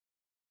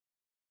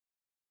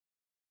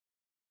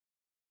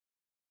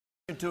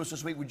to us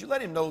this week. Would you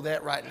let him know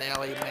that right now?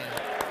 Amen.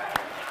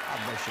 God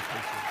bless you,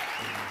 preacher.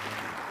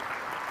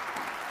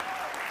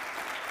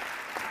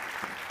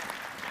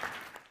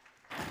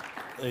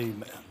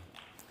 Amen.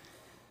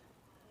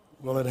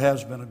 Well, it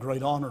has been a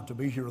great honor to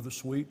be here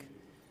this week.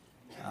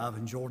 I've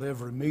enjoyed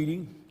every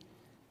meeting.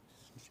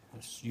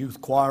 This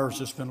youth choir has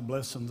just been a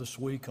blessing this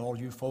week. All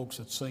you folks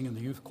that sing in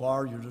the youth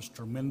choir, you're just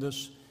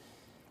tremendous.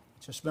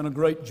 It's just been a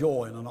great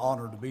joy and an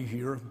honor to be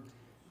here.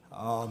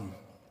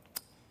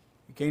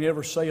 You can't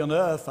ever say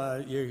enough.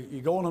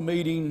 You go in a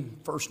meeting,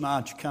 first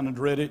night you kind of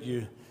dread it.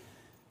 You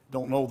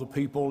don't know the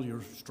people.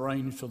 You're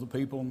strange to the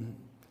people.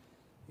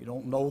 You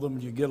don't know them.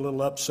 You get a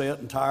little upset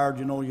and tired.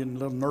 You know, you're a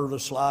little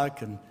nervous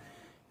like. And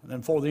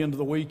then before the end of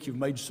the week, you've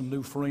made some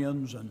new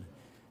friends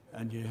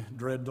and you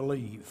dread to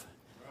leave.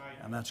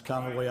 And that's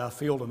kind of the way I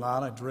feel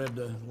tonight. I dread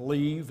to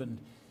leave.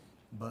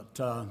 But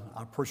I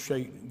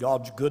appreciate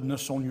God's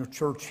goodness on your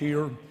church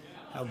here,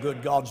 how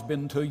good God's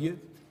been to you.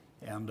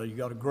 And you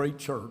got a great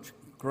church,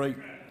 great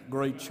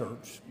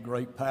church,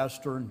 great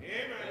pastor and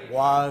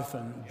wife,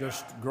 and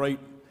just great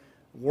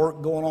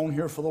work going on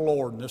here for the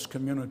Lord in this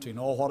community. And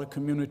oh, what a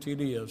community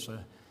it is.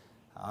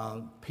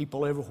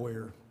 People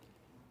everywhere.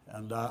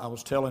 And I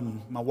was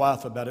telling my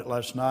wife about it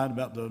last night,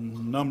 about the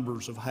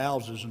numbers of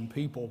houses and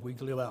people. We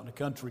live out in the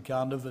country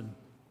kind of, and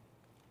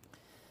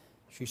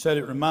she said,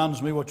 it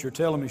reminds me what you're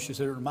telling me. She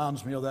said, it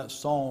reminds me of that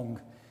song,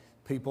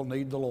 People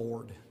Need the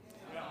Lord.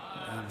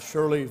 And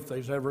surely if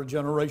there's ever a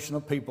generation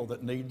of people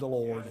that need the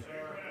Lord,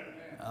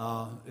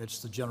 it's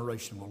the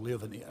generation we're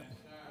living in.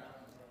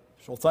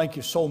 So thank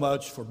you so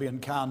much for being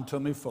kind to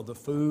me, for the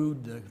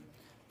food, the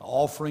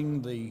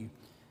offering, the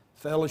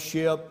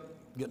fellowship,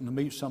 getting to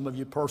meet some of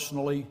you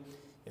personally.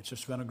 It's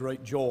just been a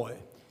great joy.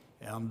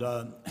 And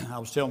I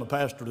was telling the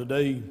pastor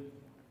today,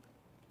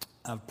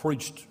 I've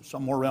preached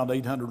somewhere around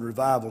 800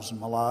 revivals in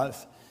my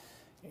life.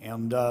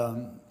 And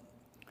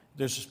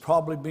this has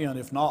probably been,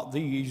 if not the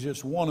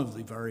easiest, one of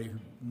the very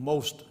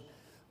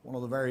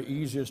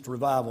easiest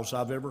revivals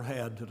I've ever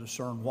had to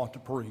discern what to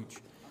preach.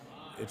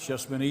 It's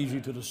just been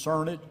easy to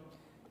discern it,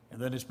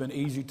 and then it's been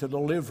easy to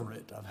deliver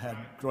it. I've had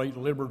great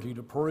liberty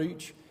to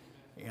preach,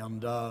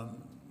 and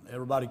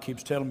everybody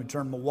keeps telling me,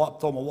 throw my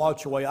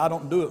watch away. I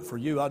don't do it for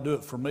you, I do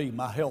it for me.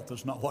 My health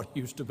is not what it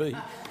used to be.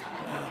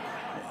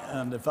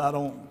 And if I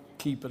don't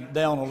keep it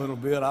down a little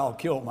bit, I'll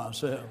kill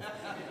myself.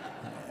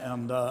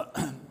 And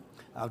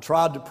I've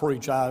tried to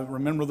preach. I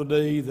remember the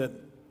day that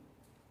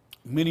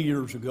many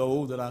years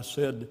ago that I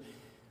said,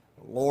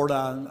 Lord,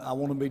 I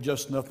want to be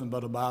just nothing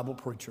but a Bible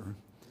preacher.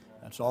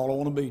 That's all I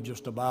want to be,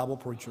 just a Bible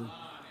preacher.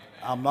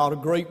 I'm not a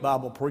great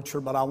Bible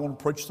preacher, but I want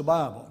to preach the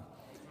Bible.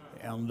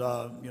 And,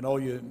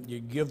 you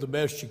give the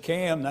best you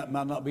can. That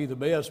might not be the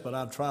best, but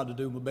I've tried to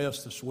do my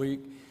best this week.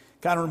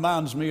 Kind of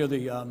reminds me of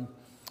the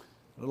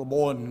little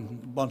boy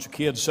and a bunch of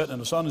kids sitting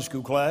in a Sunday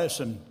school class,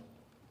 and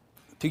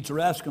the teacher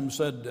asked them,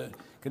 said,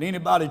 can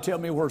anybody tell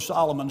me where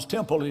Solomon's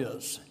temple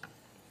is?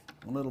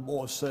 The little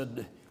boy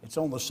said, it's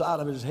on the side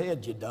of his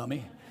head, you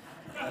dummy.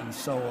 And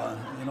so,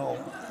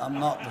 I'm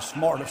not the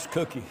smartest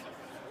cookie.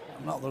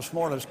 I'm not the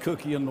smartest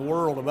cookie in the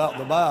world about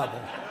the Bible.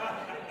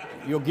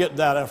 You'll get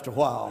that after a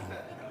while.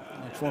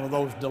 It's one of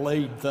those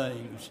delayed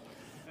things.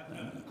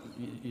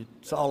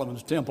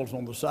 Solomon's temple's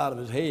on the side of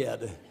his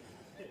head.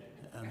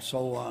 And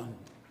so,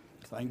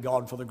 thank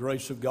God for the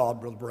grace of God,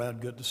 Brother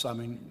Brad.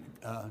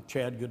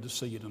 Chad, good to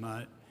see you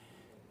tonight.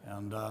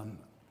 And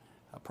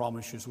I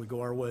promise you as we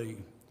go our way,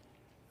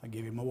 I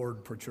give you my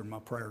word, preacher, my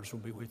prayers will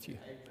be with you.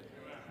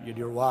 Your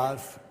dear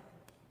wife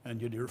and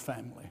your dear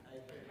family.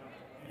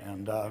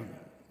 And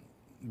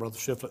Brother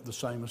Shiflett, the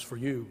same is for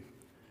you.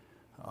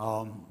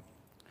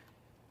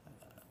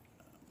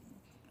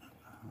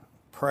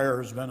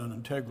 Prayer has been an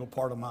integral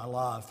part of my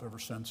life ever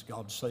since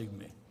God saved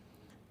me.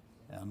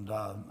 And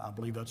I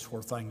believe that's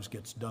where things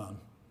gets done.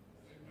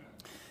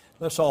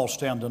 Let's all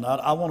stand tonight.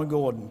 I want to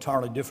go an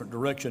entirely different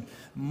direction.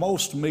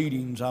 Most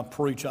meetings I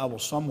preach, I will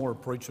somewhere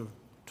preach to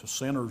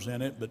sinners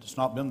in it, but it's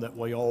not been that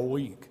way all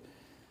week.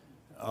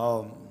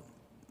 I'm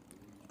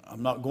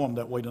not going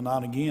that way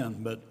tonight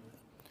again, but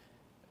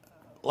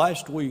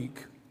last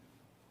week,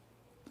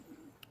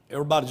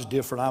 everybody's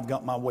different. I've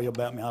got my way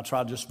about me. I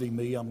try to just be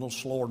me. I'm a little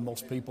slower than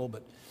most people,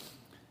 but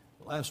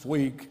last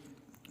week,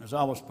 as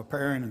I was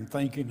preparing and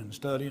thinking and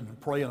studying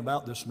and praying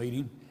about this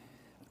meeting,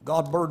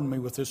 God burdened me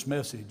with this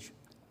message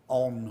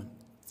on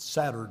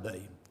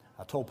Saturday.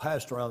 I told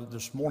Pastor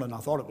this morning, I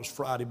thought it was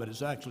Friday, but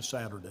it's actually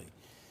Saturday.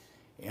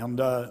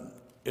 And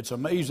it's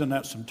amazing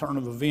that some turn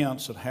of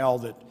events and how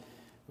that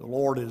the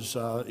Lord is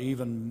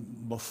even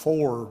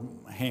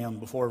beforehand,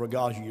 before ever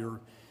got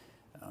here,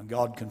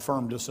 God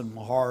confirmed this in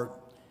my heart.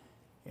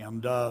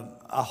 And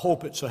I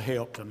hope it's a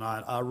help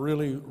tonight. I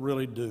really,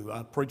 really do.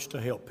 I preach to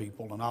help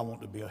people, and I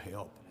want to be a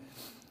help.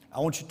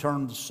 I want you to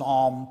turn to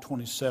Psalm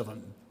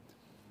 27.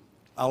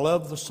 I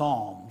love the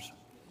Psalms.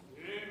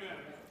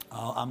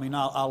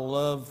 I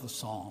love the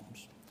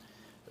Psalms.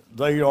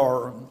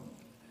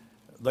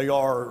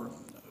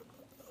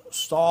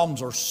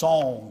 Psalms are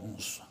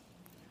songs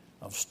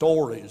of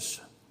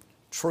stories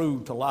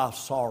true to life's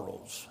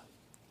sorrows.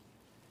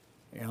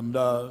 And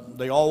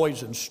they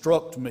always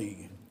instruct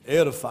me,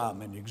 edify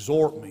me, and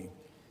exhort me,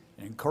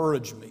 and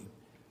encourage me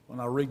when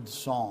I read the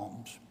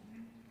Psalms.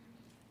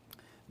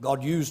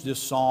 God used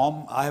this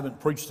psalm. I haven't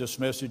preached this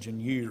message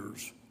in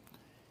years.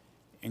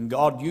 And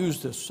God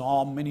used this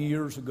psalm many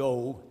years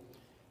ago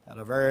at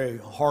a very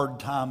hard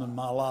time in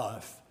my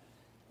life.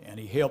 And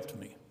He helped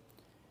me.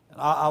 And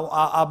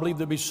I believe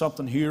there'll be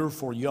something here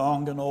for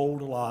young and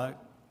old alike.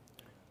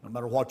 No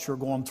matter what you're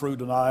going through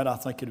tonight, I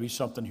think it'll be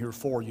something here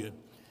for you.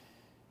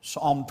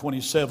 Psalm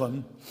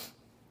 27,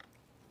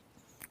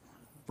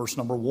 verse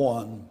number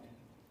 1.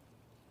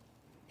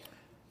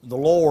 The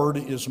Lord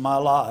is my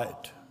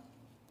light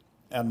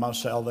and my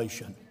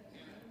salvation.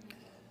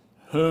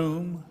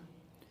 Whom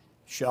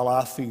shall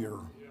I fear?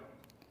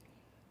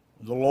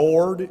 The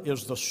Lord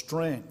is the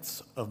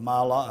strength of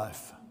my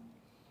life.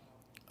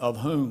 Of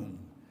whom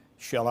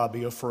shall I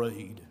be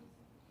afraid?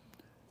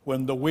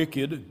 When the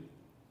wicked,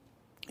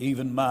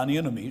 even mine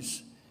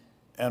enemies,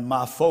 and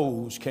my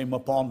foes came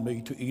upon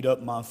me to eat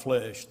up my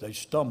flesh, they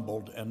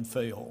stumbled and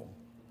fell.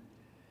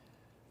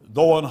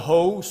 Though an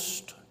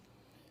host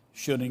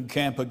should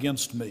encamp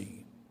against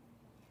me,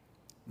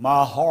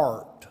 my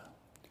heart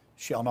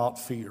shall not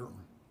fear.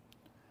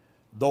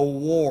 Though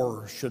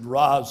war should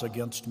rise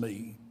against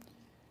me,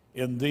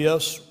 in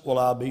this will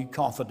I be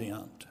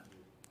confident.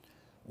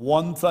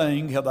 One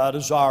thing have I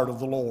desired of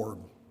the Lord,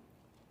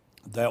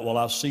 that will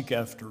I seek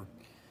after,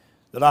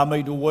 that I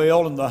may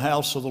dwell in the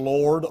house of the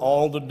Lord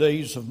all the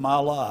days of my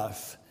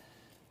life,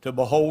 to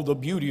behold the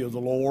beauty of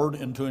the Lord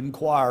and to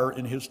inquire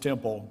in His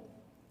temple.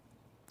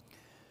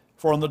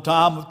 For in the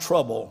time of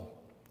trouble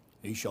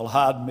He shall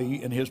hide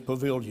me in His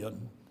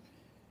pavilion.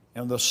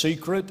 In the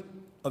secret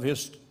of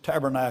His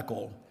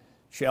tabernacle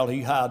shall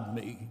He hide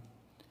me.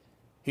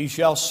 He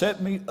shall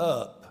set me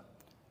up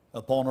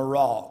upon a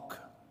rock.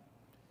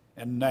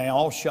 And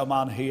now shall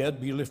mine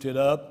head be lifted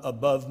up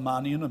above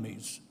mine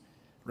enemies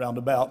round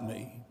about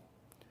me.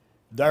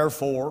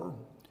 Therefore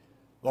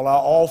will I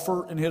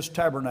offer in His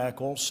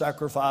tabernacle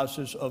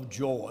sacrifices of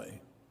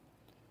joy.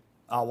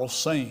 I will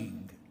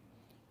sing,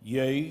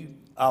 yea,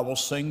 I will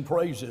sing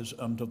praises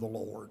unto the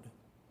Lord.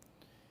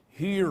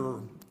 Hear,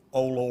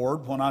 O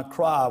Lord, when I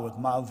cry with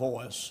my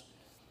voice.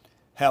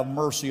 Have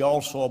mercy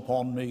also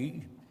upon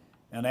me,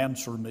 and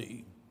answer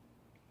me.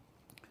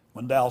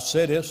 When Thou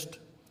saidst,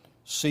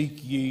 seek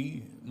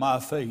ye my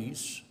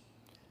face,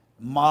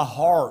 my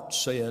heart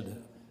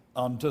said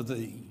unto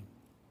Thee,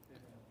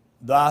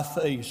 Thy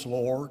face,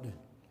 Lord,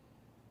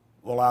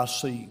 will I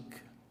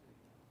seek.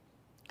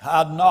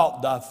 Hide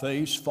not Thy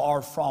face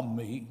far from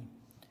me.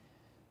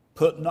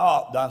 Put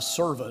not Thy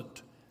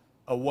servant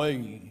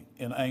away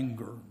in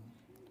anger.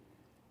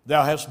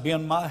 Thou hast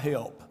been my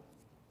help.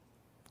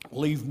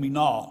 Leave me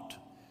not,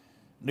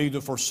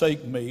 neither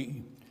forsake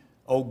me,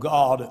 O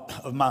God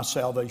of my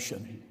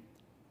salvation.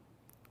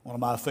 One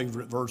of my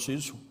favorite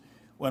verses.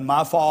 When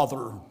my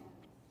father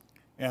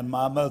and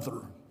my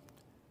mother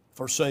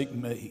forsake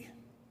me,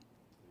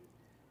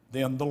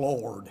 then the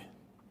Lord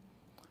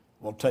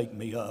will take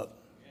me up.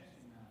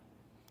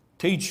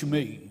 Teach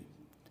me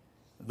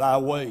Thy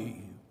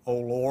way, O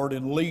Lord,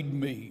 and lead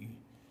me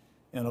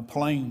in a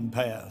plain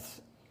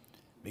path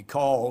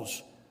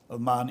because of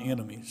mine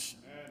enemies.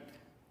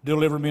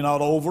 Deliver me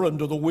not over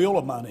unto the will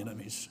of mine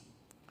enemies,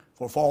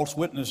 for false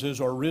witnesses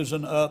are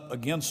risen up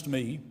against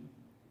me,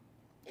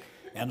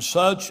 and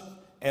such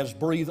as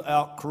breathe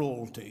out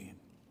cruelty.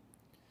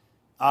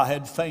 I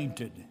had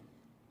fainted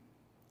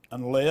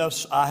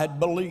unless I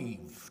had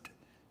believed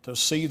to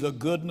see the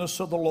goodness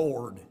of the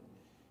Lord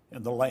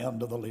in the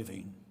land of the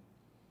living.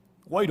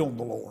 Wait on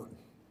the Lord.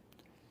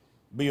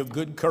 Be of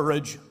good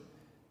courage,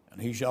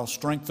 and He shall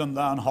strengthen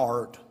thine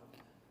heart.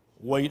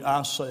 Wait,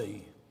 I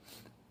say,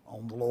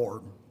 on the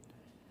Lord.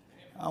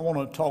 I want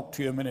to talk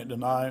to you a minute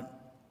tonight.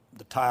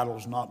 The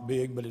title's not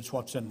big, but it's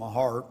what's in my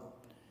heart.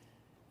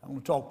 I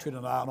want to talk to you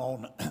tonight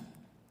on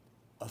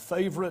a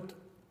favorite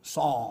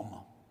psalm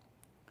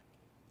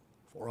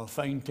for a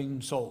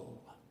fainting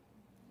soul.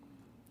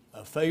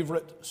 A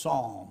favorite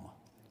psalm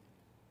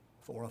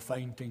for a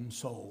fainting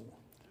soul.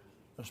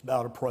 Let's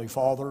bow to pray.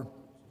 Father,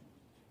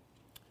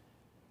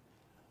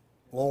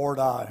 Lord,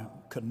 I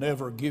could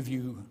never give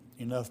you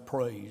enough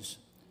praise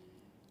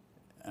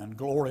and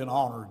glory and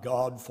honor,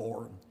 God,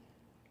 for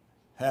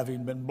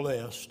having been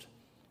blessed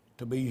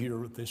to be here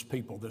with this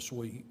people this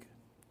week.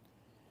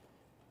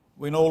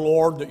 We know,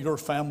 Lord, that your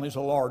family is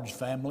a large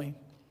family.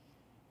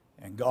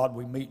 And God,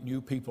 we meet new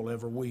people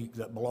every week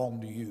that belong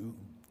to you.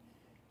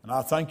 And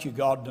I thank you,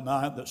 God,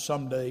 tonight that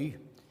someday,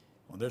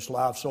 when this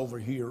life's over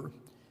here,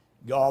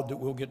 God, that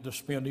we'll get to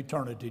spend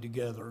eternity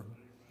together.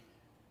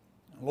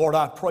 Lord,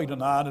 I pray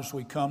tonight as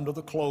we come to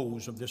the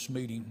close of this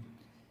meeting,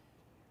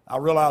 I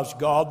realize,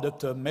 God, that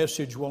the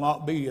message will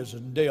not be as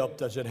in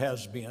depth as it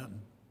has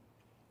been.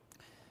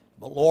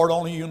 But Lord,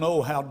 only you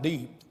know how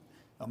deep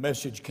a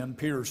message can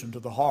pierce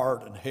into the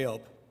heart and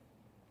help.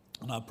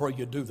 And I pray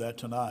you do that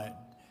tonight.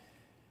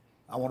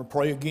 I want to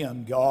pray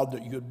again, God,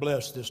 that you would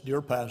bless this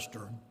dear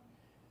pastor,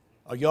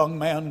 a young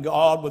man,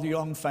 God, with a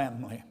young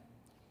family.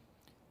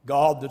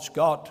 God, that's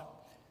got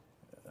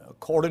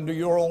according to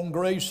your own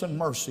grace and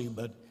mercy,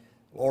 but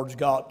Lord's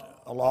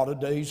got a lot of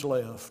days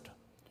left,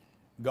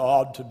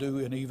 God, to do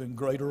an even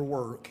greater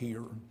work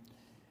here.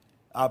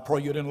 I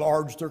pray you'd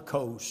enlarge their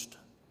coast.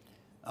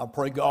 I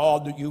pray,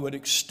 God, that you would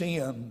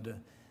extend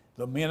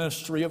the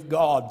ministry of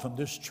God from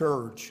this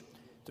church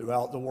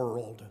throughout the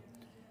world.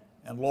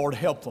 And Lord,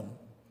 help them.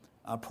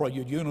 I pray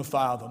you'd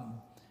unify them.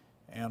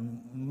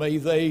 And may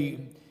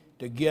they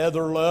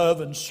together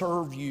love and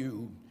serve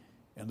you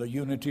in the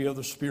unity of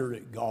the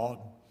Spirit, God.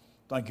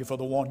 Thank you for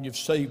the one you've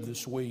saved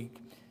this week.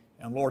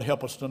 And Lord,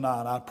 help us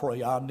tonight. I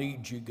pray I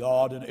need you,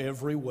 God, in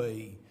every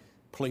way.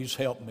 Please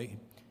help me.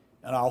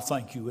 And I'll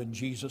thank you in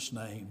Jesus'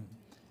 name.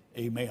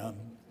 Amen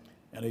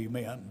and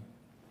amen.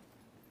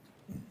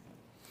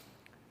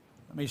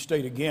 Let me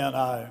state again,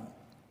 I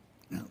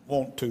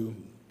want to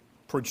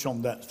preach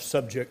on that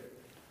subject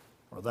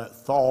or that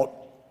thought.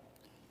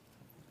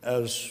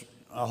 As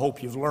I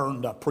hope you've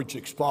learned, I preach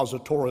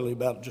expositorily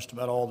about it just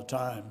about all the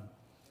time.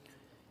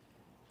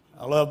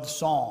 I love the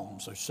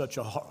Psalms. They're such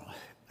a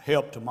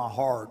help to my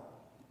heart.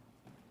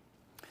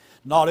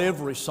 Not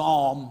every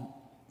psalm,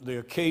 the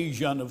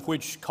occasion of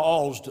which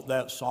caused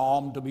that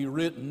psalm to be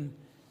written,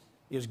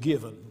 is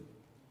given.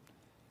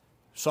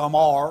 Some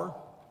are.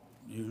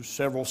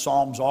 Several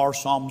psalms are.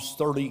 Psalms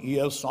 30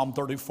 is, Psalm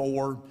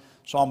 34,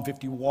 Psalm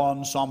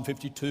 51, Psalm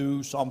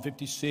 52, Psalm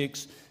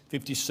 56,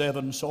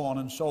 57, so on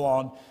and so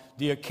on.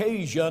 The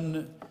occasion,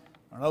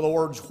 in other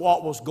words,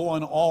 what was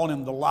going on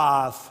in the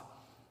life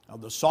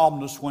of the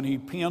psalmist when he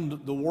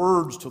penned the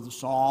words to the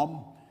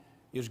psalm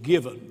is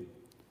given.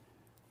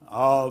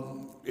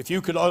 If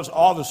you could,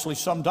 obviously,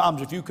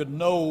 sometimes if you could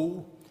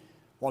know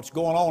what's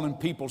going on in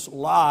people's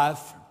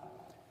life,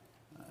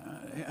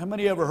 how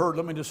many ever heard,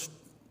 let me just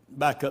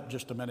back up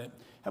just a minute.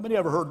 How many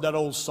ever heard that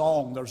old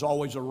song, "There's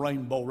always a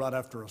rainbow right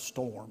after a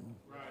storm"?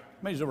 Right.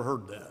 How many's ever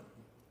heard that?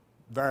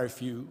 Very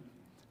few.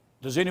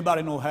 Does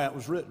anybody know how it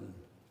was written?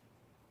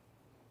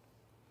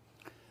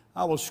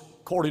 I was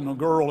courting a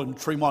girl in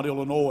Tremont,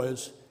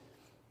 Illinois,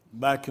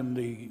 back in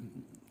the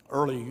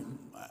early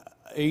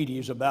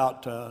 80s,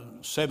 about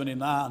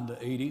 79 to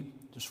 80,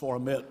 just before I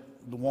met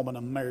the woman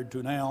I'm married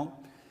to now.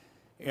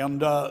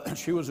 And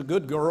she was a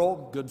good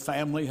girl, good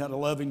family, had a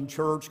loving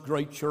church,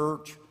 great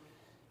church.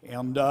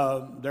 And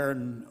there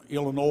in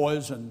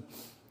Illinois, and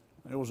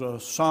there was a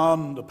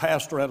son, the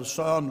pastor had a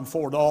son and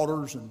 4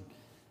 daughters,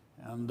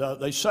 and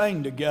they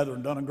sang together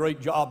and done a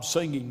great job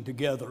singing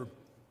together.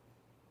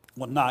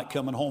 One night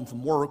coming home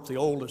from work, the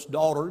oldest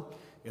daughter,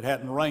 it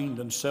hadn't rained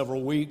in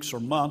several weeks or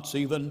months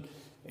even,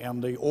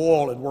 and the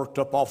oil had worked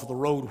up off of the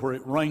road where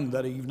it rained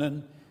that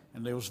evening,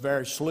 and it was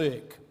very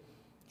slick.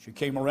 She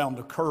came around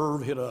a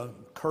curve, hit a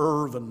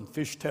curve and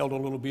fishtailed a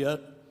little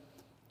bit,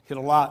 hit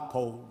a light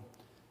pole,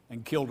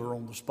 and killed her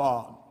on the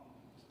spot.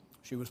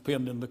 She was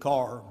pinned in the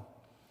car.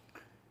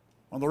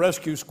 When the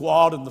rescue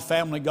squad and the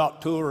family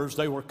got to her as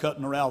they were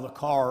cutting her out of the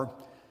car,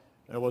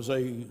 there was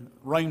a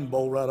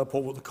rainbow right up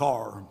over the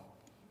car.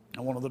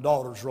 And one of the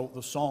daughters wrote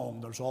the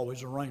song, "There's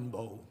always a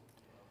rainbow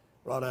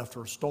right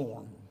after a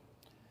storm."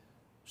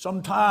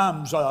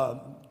 Sometimes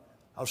a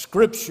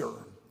scripture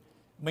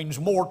means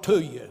more to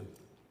you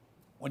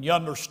when you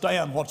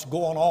understand what's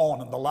going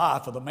on in the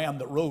life of the man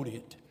that wrote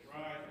it.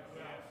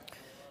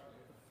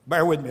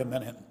 Bear with me a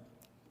minute.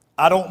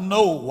 I don't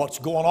know what's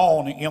going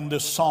on in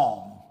this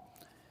psalm.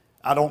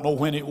 I don't know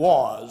when it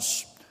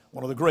was.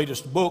 One of the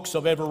greatest books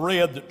I've ever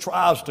read that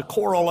tries to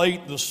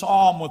correlate the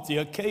psalm with the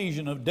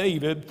occasion of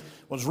David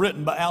was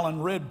written by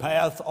Alan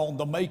Redpath on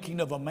the making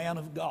of a man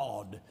of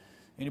God.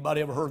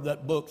 Anybody ever heard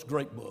that book? It's a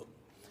great book.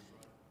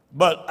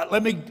 But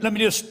let me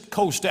just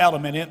coast out a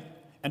minute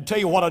and tell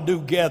you what I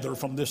do gather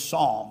from this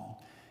psalm.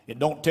 It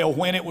don't tell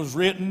when it was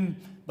written,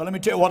 but let me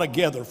tell you what I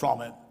gather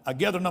from it. I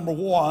gather, number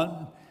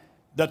one,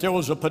 that there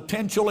was a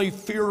potentially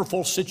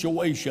fearful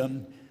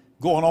situation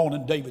going on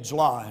in David's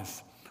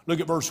life. Look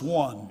at verse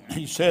 1.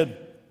 He said,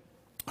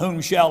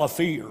 "Whom shall I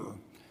fear?"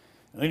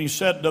 And then he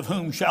said, "Of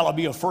whom shall I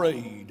be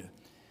afraid?"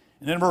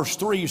 And then verse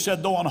 3, he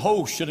said, "Though an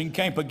host should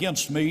encamp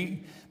against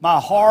me,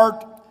 my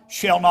heart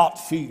shall not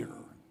fear."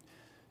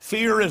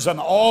 Fear is an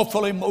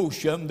awful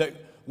emotion that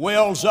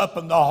wells up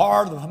in the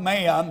heart of a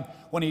man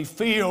when he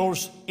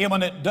feels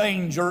imminent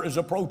danger is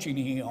approaching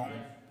him.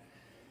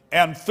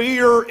 And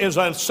fear is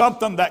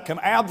something that can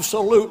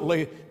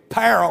absolutely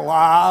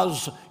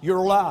paralyze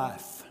your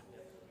life.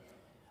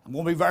 I'm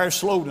going to be very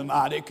slow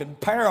tonight. It can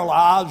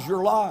paralyze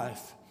your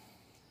life.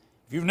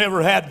 If you've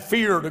never had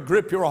fear to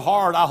grip your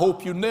heart, I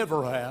hope you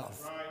never have.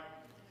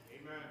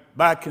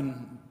 Back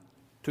in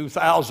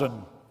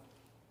 2000,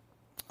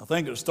 I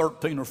think it was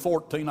 13 or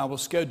 14, I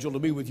was scheduled to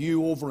be with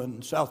you over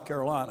in South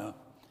Carolina.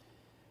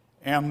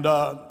 And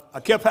I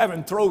kept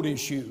having throat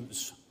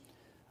issues.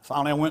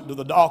 Finally, I went to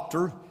the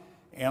doctor,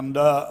 and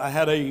I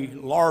had a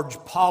large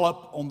polyp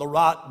on the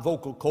right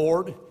vocal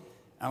cord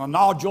and a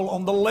nodule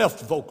on the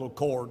left vocal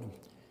cord.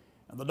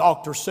 And the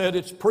doctor said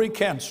it's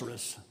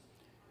precancerous,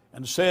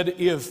 and said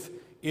if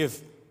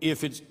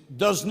it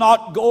does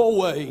not go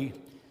away,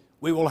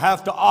 we will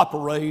have to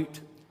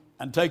operate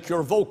and take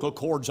your vocal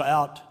cords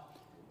out,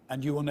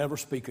 and you will never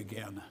speak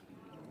again.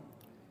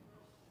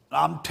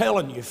 I'm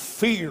telling you,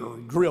 fear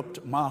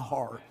gripped my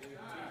heart.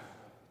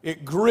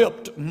 It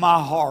gripped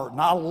my heart,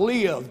 and I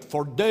lived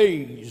for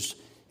days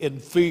in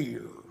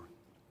fear.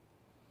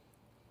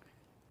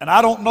 And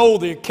I don't know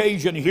the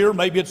occasion here.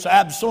 Maybe it's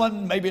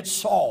Absalom, maybe it's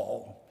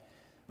Saul.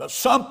 But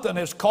something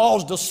has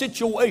caused a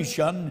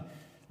situation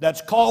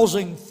that's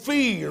causing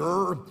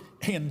fear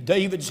in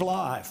David's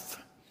life.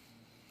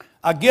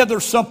 I gather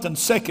something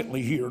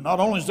secondly here. Not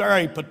only is there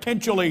a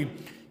potentially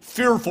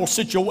fearful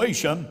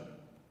situation,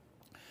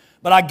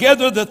 but I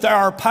gather that there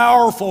are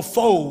powerful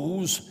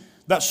foes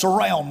that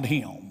surround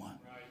him.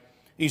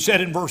 He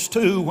said in verse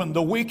 2, when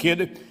the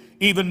wicked,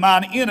 even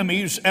mine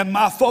enemies and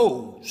my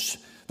foes.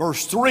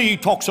 Verse 3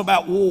 talks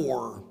about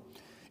war.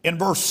 In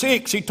verse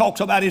 6, he talks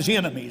about his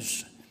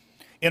enemies.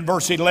 In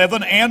verse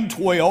 11 and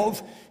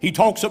 12, he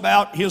talks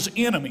about his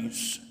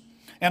enemies.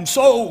 And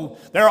so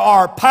there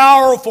are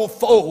powerful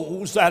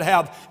foes that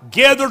have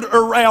gathered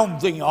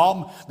around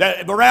him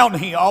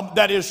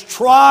that is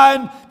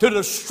trying to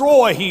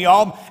destroy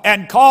him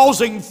and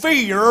causing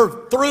fear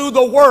through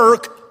the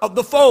work of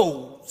the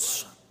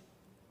foes.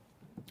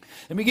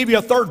 Let me give you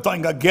a third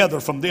thing I gather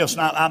from this,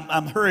 and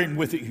I'm hurrying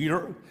with it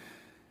here.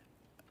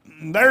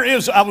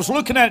 I was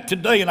looking at it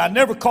today, and I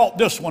never caught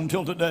this one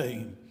till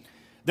today.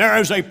 There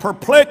is a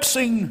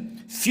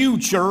perplexing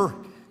future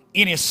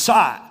in his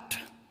sight.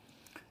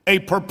 A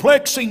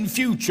perplexing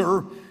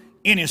future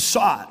in his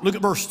sight. Look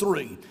at verse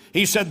 3.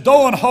 He said,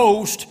 though an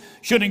host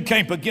should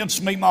encamp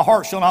against me, my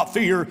heart shall not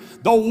fear.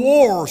 Though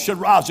war should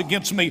rise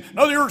against me. In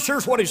other words,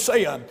 here's what he's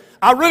saying.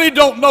 I really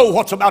don't know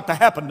what's about to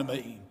happen to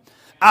me.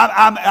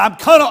 I'm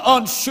kind of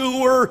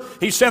unsure.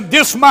 He said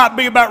this might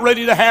be about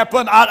ready to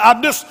happen.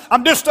 I'm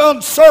just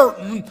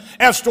uncertain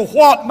as to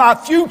what my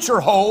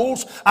future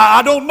holds.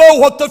 I don't know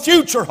what the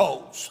future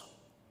holds.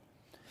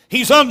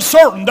 He's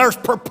uncertain. There's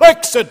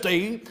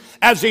perplexity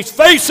as he's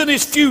facing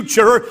his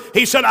future.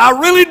 He said, I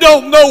really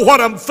don't know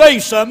what I'm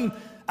facing,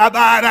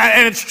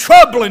 and it's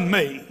troubling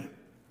me.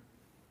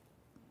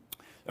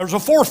 There's a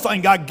fourth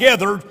thing I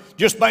gathered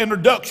just by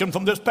introduction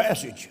from this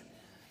passage.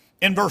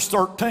 In verse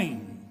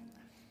 13.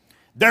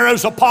 There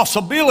is a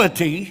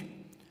possibility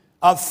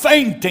of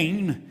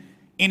fainting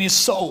in his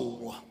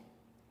soul.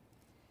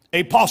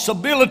 A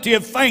possibility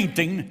of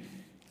fainting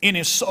in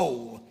his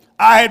soul.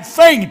 I had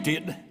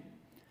fainted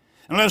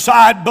unless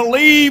I had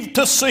believed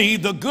to see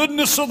the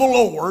goodness of the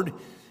Lord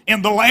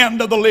in the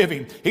land of the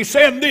living. He's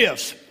saying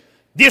this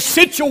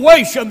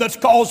situation that's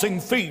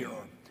causing fear,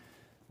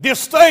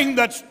 this thing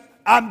that's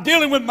I'm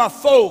dealing with my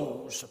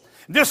foes,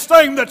 this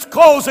thing that's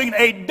causing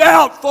a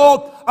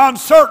doubtful,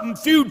 uncertain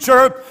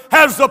future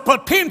has the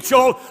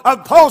potential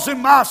of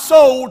causing my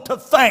soul to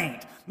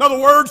faint. In other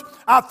words,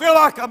 I feel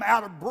like I'm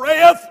out of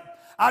breath.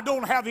 I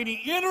don't have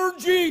any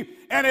energy.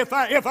 And if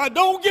I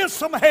don't get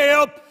some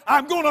help,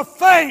 I'm going to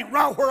faint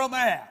right where I'm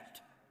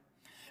at.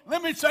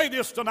 Let me say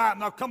this tonight,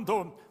 and I'll come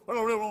to what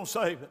I really want to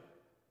say.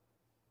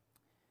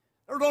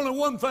 There's only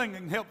one thing that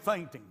can help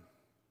fainting.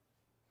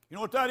 You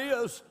know what that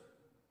is?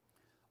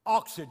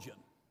 Oxygen.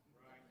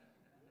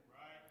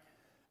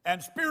 And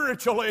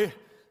spiritually,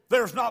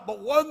 there's not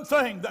but one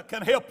thing that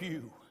can help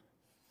you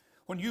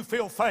when you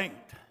feel faint.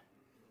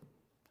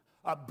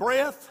 A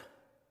breath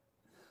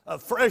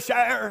of fresh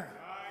air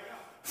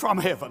from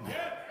heaven.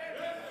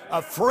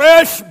 A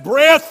fresh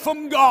breath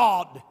from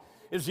God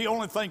is the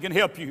only thing that can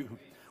help you.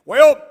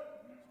 Well,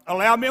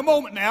 allow me a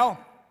moment now.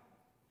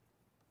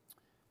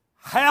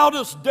 How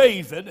does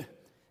David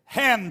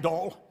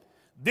handle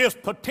this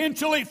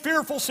potentially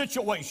fearful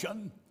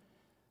situation?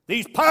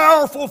 These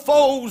powerful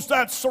foes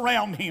that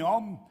surround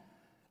him,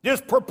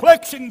 this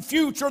perplexing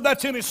future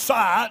that's in his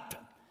sight,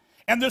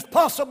 and this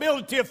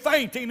possibility of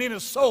fainting in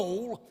his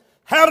soul.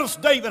 How does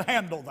David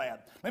handle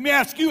that? Let me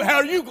ask you, how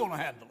are you going to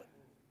handle it?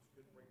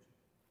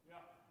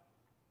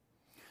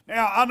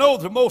 Now, I know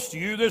that most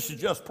of you, this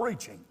is just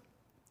preaching.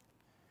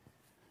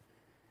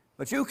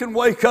 But you can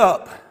wake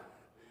up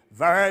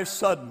very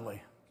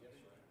suddenly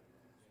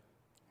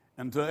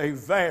into a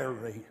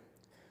very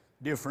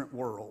different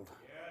world.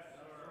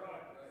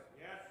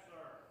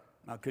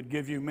 I could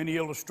give you many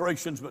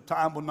illustrations, but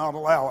time will not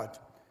allow it.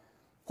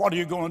 What are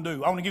you going to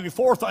do? I want to give you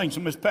four things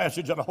in this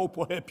passage that I hope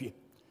will help you.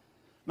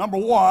 Number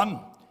one,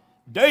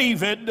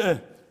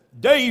 David's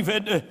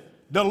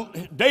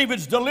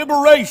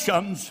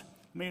deliberations,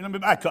 let me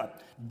back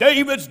up.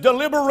 David's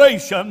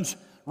deliberations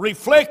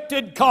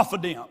reflected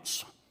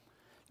confidence.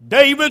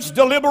 David's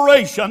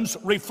deliberations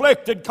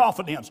reflected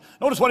confidence.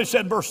 Notice what he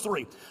said in verse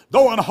 3.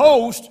 Though an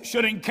host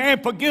should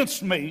encamp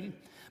against me,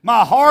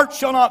 my heart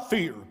shall not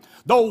fear.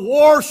 Though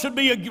war should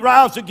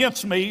rise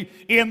against me,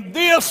 in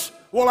this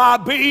will I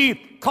be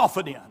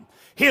confident.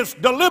 His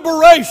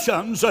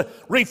deliberations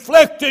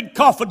reflected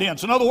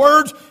confidence. In other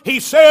words, he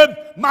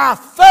said, my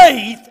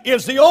faith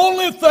is the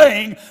only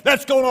thing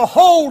that's going to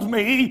hold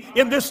me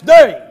in this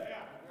day.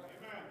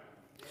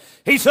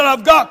 He said,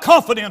 I've got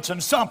confidence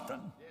in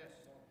something.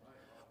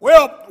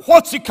 Well,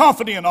 what's he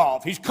confident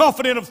of? He's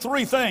confident of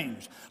three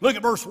things. Look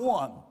at verse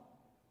 1.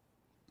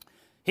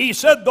 He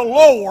said, the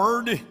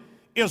Lord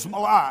is my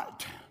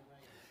light.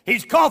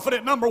 He's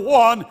confident, number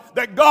one,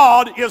 that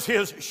God is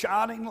his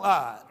shining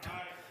light.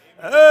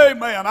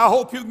 Amen. I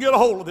hope you can get a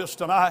hold of this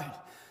tonight.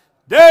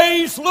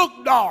 Days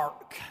look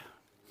dark.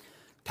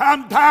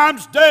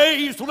 Sometimes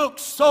days look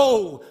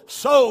so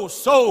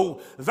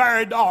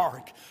very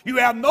dark. You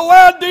have no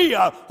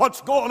idea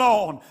what's going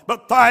on.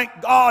 But thank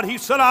God, he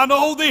said, I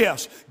know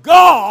this.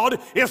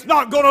 God is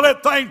not going to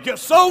let things get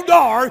so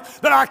dark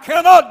that I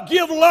cannot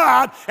give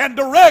light and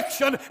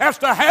direction as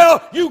to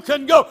how you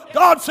can go.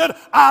 God said,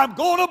 I'm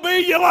going to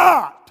be your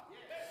light.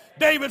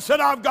 David said,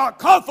 I've got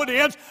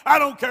confidence. I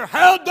don't care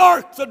how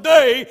dark the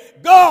day,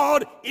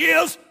 God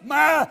is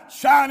my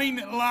shining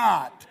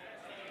light.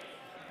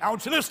 I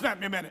want you to listen at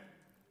me a minute.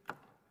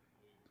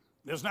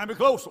 Listen at me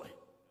closely.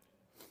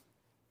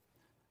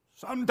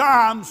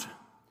 Sometimes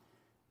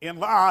in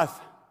life,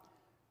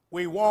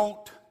 we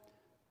want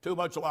too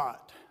much light.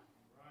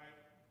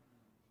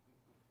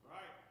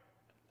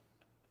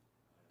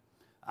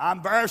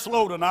 I'm very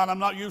slow tonight. I'm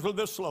not usually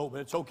this slow,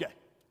 but it's okay.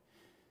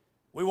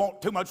 We want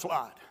too much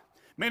light.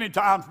 Many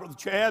times, Brother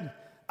Chad,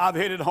 I've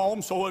headed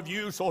home. So have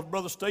you. So has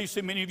Brother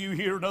Stacy. Many of you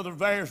here in other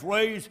various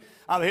ways.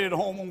 I've headed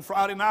home on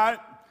Friday night.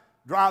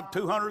 Drive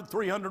 200,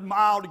 300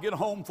 miles to get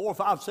home 4,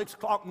 5, 6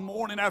 o'clock in the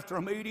morning after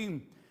a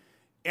meeting.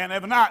 And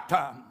every night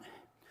time.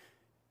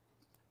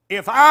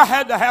 If I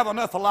had to have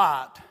enough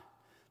light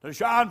to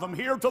shine from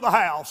here to the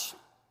house,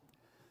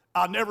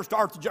 I'd never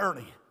start the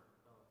journey.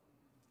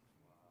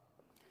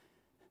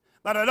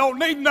 But I don't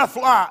need enough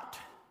light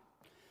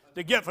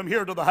to get from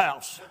here to the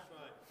house.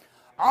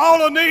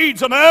 All I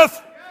need's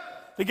enough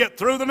to get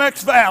through the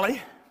next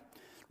valley,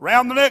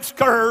 round the next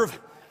curve,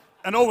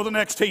 and over the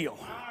next hill.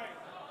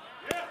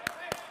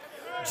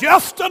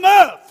 Just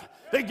enough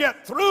to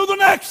get through the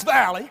next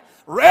valley,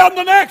 round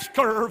the next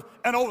curve,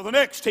 and over the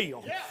next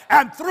hill.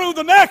 And through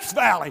the next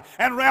valley,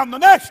 and round the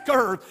next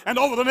curve, and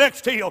over the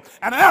next hill.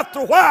 And after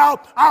a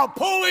while, I'll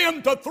pull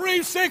into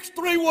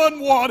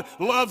 36311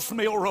 Loves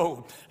Mill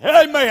Road.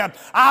 Amen.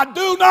 I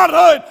do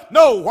not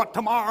know what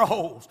tomorrow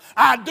holds.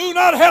 I do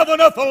not have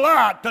enough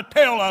light to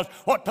tell us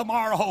what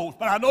tomorrow holds.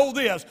 But I know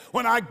this,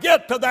 when I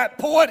get to that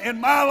point in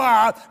my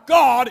life,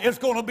 God is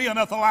going to be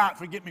enough light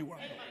to get me where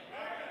I'm going.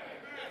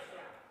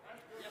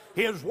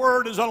 His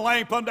word is a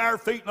lamp unto our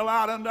feet and a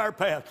light unto our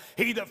path.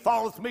 He that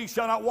followeth me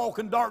shall not walk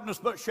in darkness,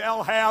 but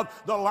shall have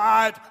the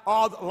light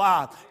of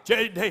life.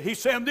 He's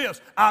saying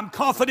this, I'm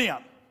confident.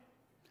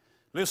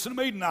 Listen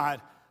to me tonight.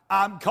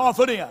 I'm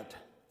confident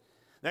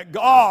that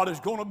God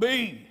is going to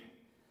be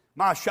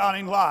my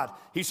shining light.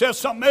 He says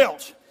something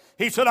else.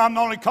 He said, I'm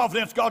not only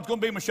confident God's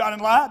going to be my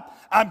shining light,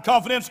 I'm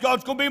confident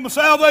God's going to be my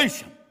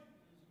salvation.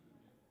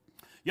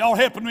 Y'all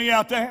helping me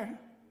out there?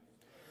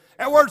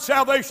 That word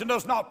salvation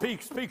does not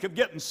speak of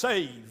getting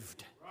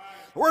saved.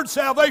 The word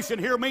salvation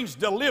here means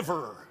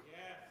deliverer.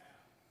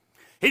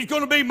 He's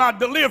going to be my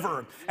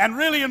deliverer. And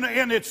really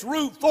in its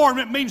root form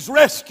it means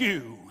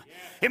rescue.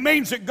 It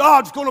means that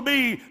God's going to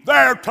be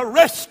there to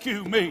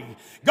rescue me.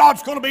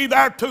 God's going to be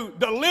there to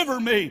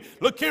deliver me.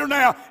 Look here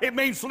now. It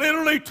means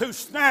literally to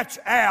snatch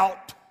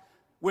out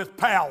with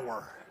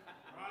power.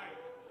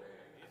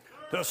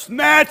 To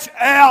snatch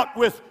out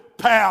with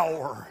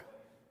power.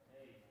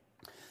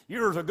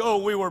 Years ago,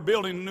 we were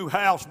building a new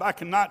house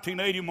back in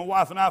 1980. My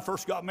wife and I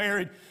first got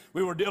married.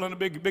 We were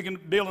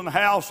building a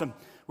house, and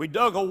we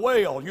dug a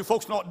well. You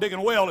folks know what digging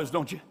a well is,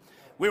 don't you?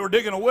 We were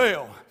digging a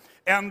well,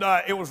 and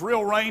it was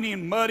real rainy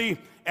and muddy,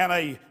 and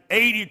a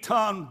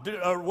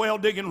 80-ton well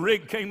digging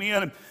rig came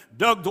in and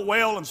dug the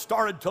well and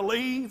started to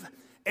leave.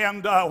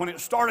 And when it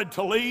started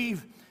to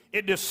leave,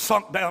 it just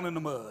sunk down in the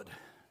mud.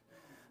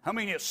 I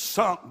mean, it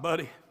sunk,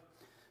 buddy.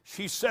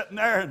 She's sitting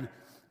there,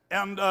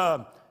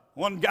 and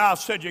one guy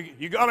said,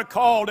 you got to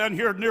call down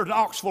here near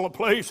Knoxville, a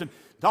place in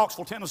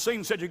Knoxville, Tennessee,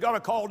 and said, you got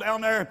to call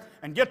down there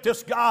and get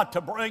this guy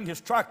to bring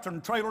his tractor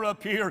and trailer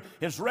up here,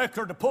 his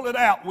wrecker, to pull it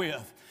out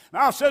with.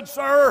 And I said,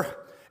 sir,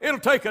 it'll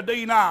take a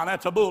D9.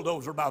 That's a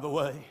bulldozer, by the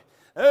way.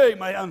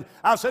 Amen.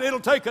 I said, it'll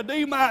take a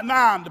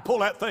D9 to pull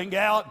that thing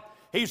out.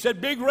 He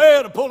said, Big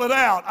Red will pull it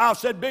out. I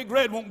said, Big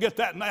Red won't get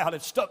that out.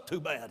 It's stuck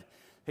too bad.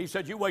 He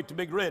said, you wait till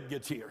Big Red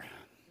gets here.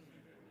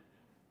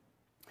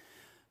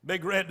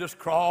 Big Red just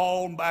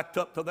crawled and backed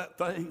up to that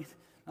thing.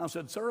 I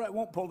said, sir, I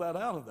won't pull that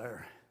out of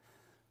there.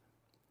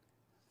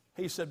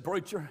 He said,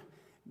 preacher,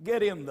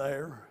 get in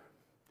there,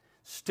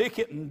 stick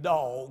it in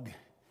dog,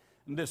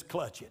 and just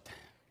clutch it.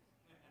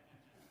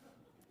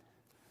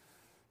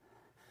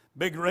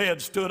 Big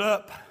Red stood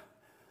up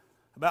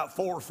about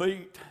 4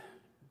 feet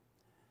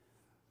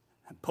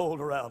and pulled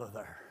her out of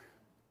there.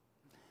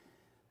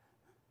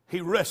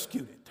 He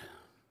rescued it.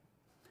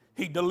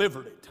 He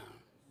delivered it.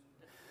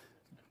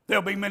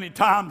 There'll be many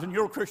times in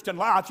your Christian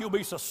life you'll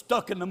be so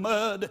stuck in the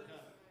mud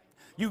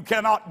you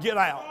cannot get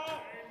out.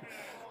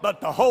 But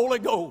the Holy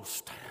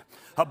Ghost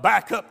will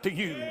back up to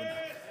you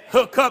and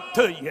hook up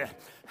to you.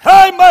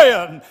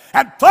 Amen.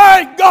 And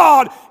thank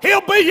God He'll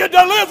be your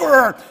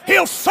deliverer.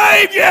 He'll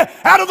save you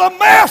out of the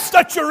mess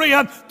that you're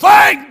in.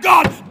 Thank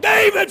God.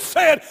 David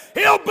said,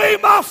 He'll be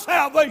my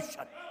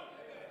salvation.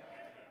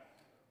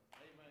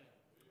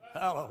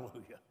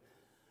 Hallelujah.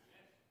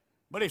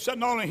 But he said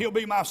not only he'll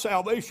be my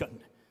salvation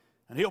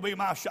and he'll be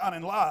my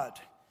shining light,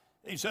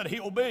 he said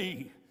he'll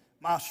be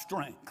my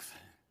strength.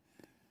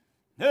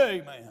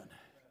 Amen.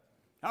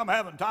 I'm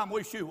having time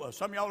wish you was.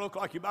 Some of y'all look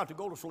like you're about to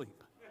go to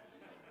sleep.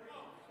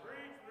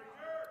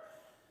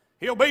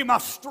 He'll be my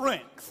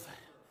strength.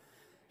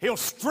 He'll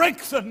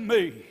strengthen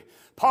me.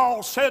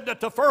 Paul said that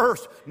the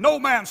first, no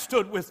man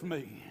stood with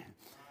me.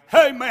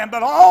 Amen.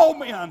 But all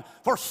men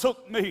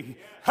forsook me.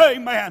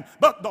 Amen.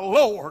 But the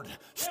Lord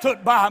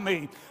stood by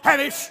me,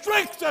 and he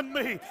strengthened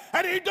me,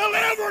 and he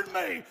delivered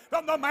me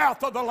from the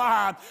mouth of the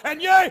lion. And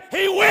yea,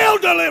 he will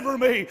deliver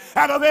me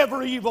out of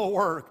every evil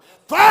work.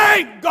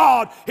 Thank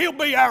God he'll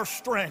be our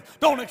strength.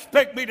 Don't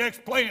expect me to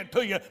explain it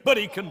to you, but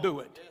he can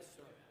do it.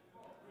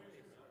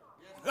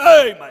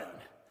 Amen.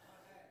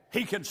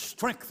 He can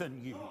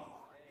strengthen you.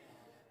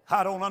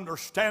 I don't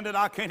understand it.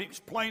 I can't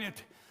explain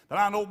it. But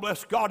I know,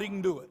 bless God, he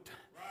can do it.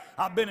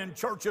 I've been in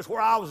churches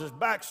where I was as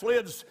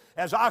backslid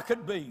as I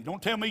could be.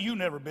 Don't tell me you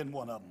never been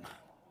one of them.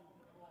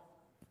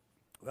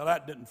 Well,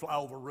 that didn't fly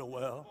over real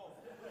well.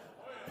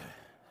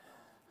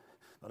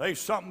 But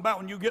there's something about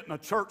when you get in a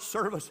church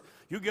service,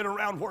 you get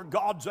around where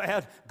God's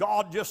at,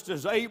 God just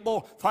is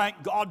able,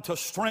 thank God, to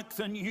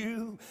strengthen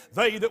you.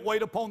 They that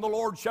wait upon the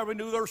Lord shall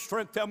renew their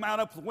strength. They'll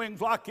mount up with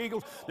wings like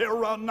eagles. They'll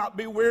run, not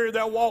be weary.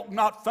 They'll walk,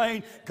 not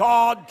faint.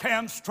 God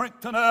can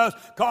strengthen us.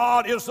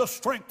 God is the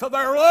strength of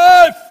their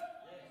life.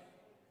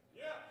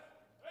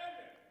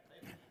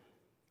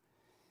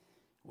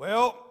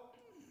 Well,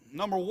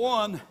 number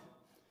one,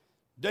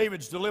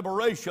 David's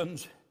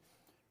deliberations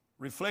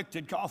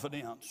reflected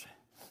confidence.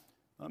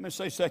 Let me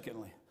say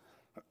secondly,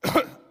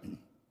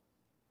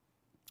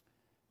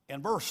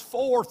 in verse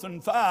 4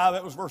 and 5,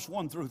 that was verse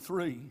 1 through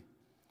 3,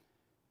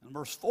 in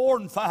verse 4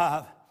 and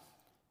 5,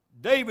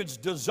 David's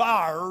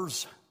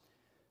desires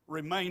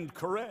remained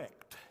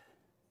correct.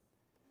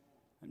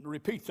 And to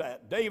repeat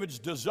that, David's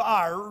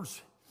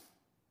desires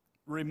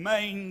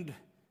remained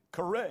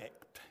correct.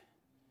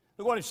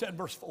 Look what he said in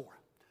verse 4.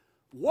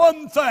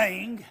 One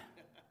thing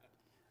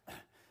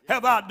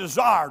have I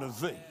desired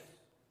of thee.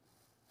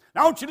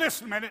 Now, won't you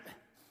listen a minute?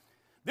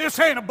 This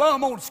ain't a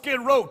bum on Skid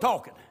Row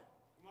talking.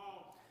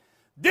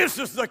 This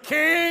is the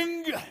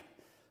king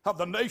of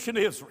the nation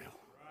of Israel.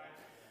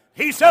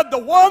 He said the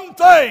one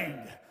thing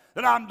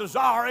that I'm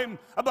desiring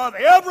above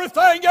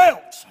everything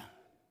else.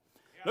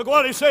 Look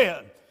what he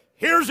said.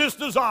 Here's his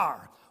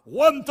desire.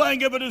 One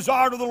thing have I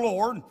desired of the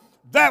Lord,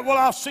 that will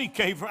I seek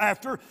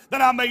after,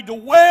 that I may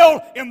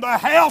dwell in the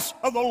house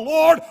of the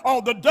Lord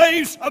all the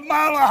days of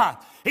my life.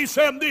 He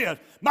said this,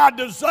 my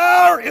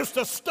desire is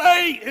to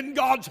stay in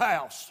God's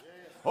house.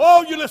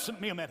 Oh, you listen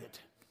to me a minute.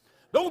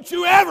 Don't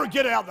you ever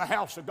get out of the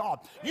house of God.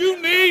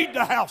 You need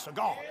the house of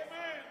God.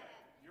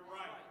 You're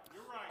right.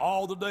 You're right.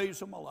 All the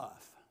days of my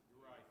life.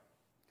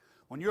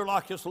 When you're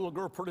like this little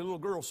girl, pretty little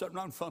girl sitting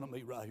right in front of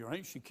me right here,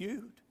 ain't she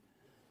cute?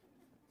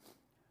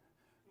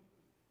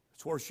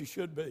 That's where she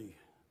should be.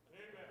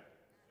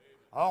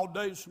 All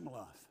days of my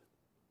life.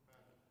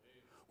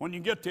 When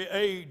you get the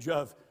age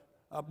of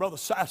Brother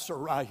Sasser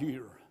right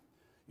here,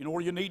 you know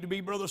where you need to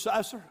be, Brother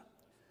Sasser?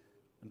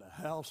 In the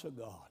house of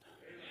God.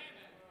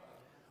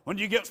 When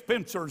you get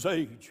Spencer's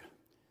age,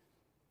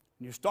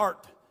 and you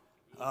start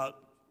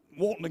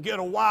wanting to get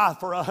a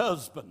wife or a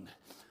husband.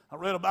 I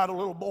read about a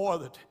little boy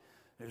that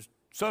his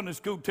Sunday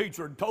school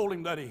teacher had told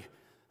him that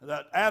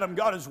Adam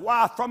got his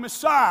wife from his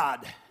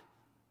side.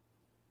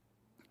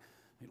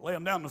 He lay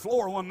him down on the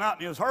floor one night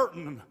and he was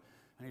hurting.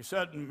 And he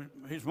said, and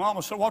his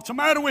mama said, what's the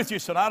matter with you? He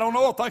said, I don't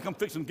know. I think I'm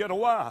fixing to get a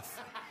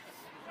wife.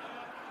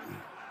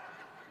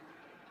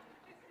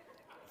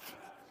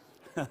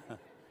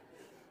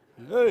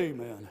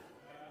 Amen.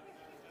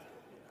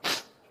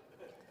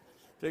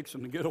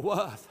 Fixing to get a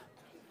wife.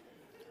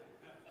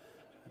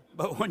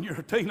 But when you're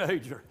a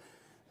teenager,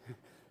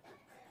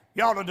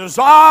 you ought to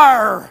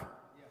desire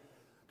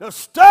to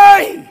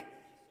stay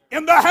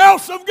in the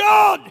house of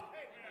God.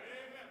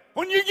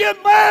 When you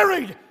get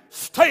married,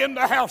 stay in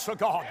the house of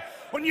God.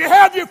 When you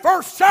have your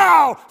first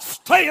child,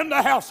 stay in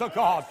the house of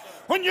God.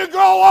 When you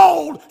grow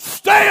old,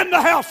 stay in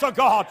the house of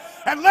God.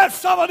 And let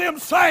some of them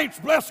saints,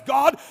 bless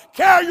God,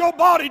 carry your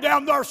body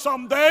down there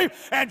someday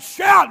and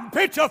shout and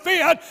pitch a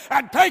fit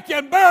and take you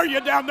and bury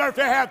you down there if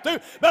you have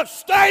to. But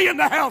stay in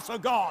the house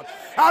of God.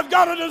 I've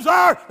got a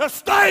desire to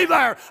stay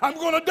there. I'm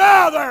going to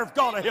die there if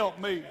God will help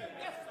me.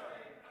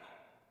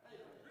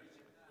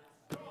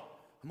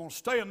 I'm going to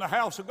stay in the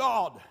house of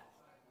God.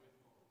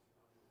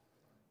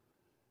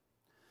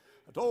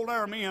 I told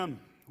our men,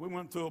 we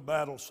went through a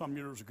battle some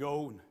years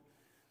ago, and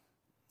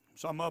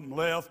some of them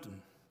left, and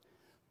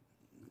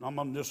some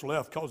of them just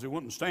left because they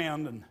wouldn't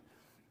stand. And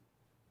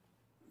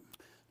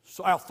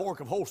South Fork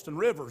of Holston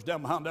River is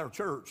down behind our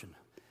church.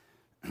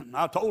 And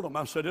I told them,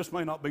 I said, this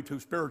may not be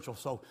too spiritual,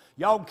 so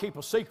y'all can keep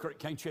a secret,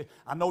 can't you?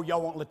 I know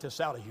y'all won't let this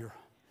out of here.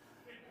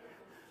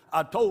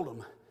 I told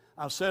them,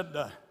 I said,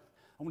 I'm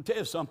going to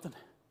tell you something.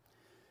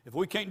 If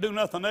we can't do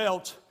nothing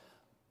else,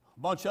 a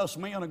bunch of us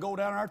men will go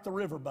down there at the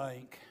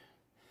riverbank,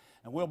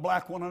 and we'll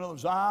black one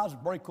another's eyes,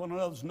 break one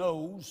another's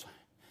nose,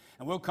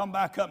 and we'll come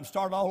back up and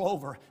start all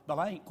over, but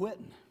I ain't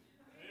quitting.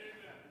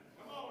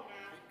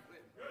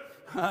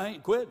 I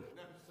ain't quitting.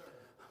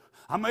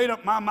 I made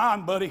up my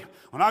mind, buddy,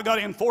 when I got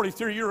in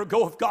 43 years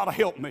ago, if God will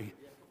help me.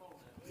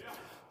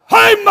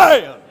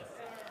 Amen.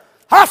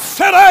 I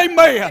said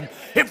amen.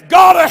 If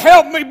God will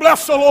help me,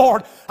 bless the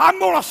Lord, I'm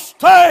going to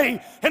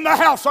stay in the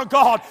house of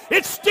God.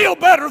 It's still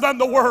better than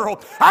the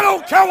world. I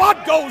don't care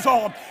what goes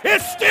on.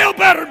 It's still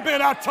better than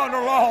being out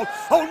under law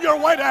on your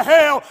way to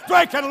hell,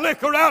 drinking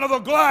liquor out of a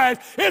glass.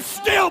 It's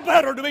still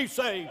better to be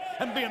saved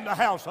and be in the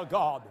house of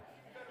God.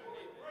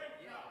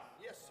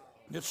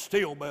 It's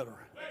still better.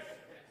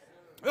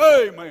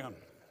 Amen.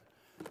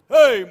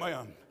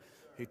 Amen.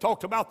 He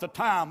talked about the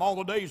time, all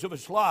the days of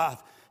his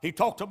life. He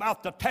talked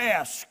about the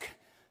task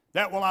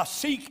that will I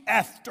seek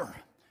after.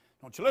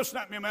 Don't you listen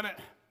at me a minute.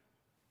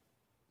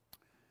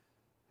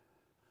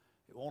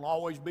 It won't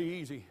always be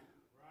easy.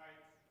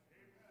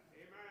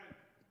 Amen.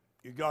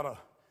 You got to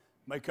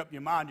make up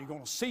your mind you're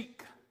going to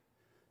seek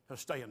to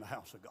stay in the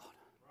house of God.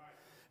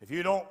 If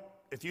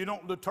you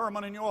don't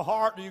determine in your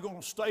heart that you're going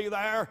to stay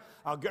there,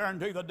 I'll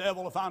guarantee the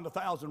devil will find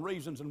 1,000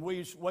 reasons and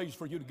ways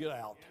for you to get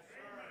out.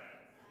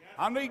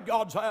 I need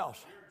God's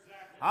house.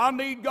 I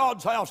need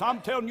God's house.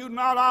 I'm telling you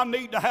tonight, I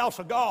need the house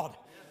of God.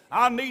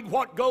 I need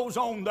what goes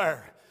on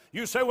there.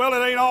 You say, well,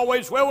 it ain't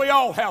always. Well, we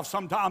all have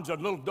sometimes a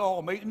little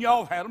dull meeting.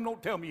 Y'all had them.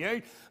 Don't tell me you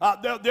ain't.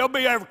 There'll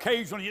be every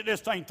occasion you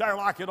just ain't there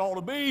like it ought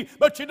to be.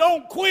 But you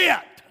don't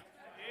quit.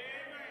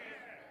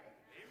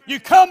 You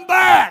come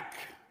back.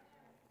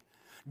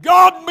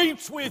 God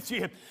meets with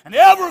you, and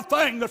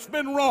everything that's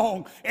been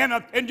wrong,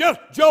 and just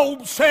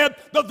Job said,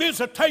 the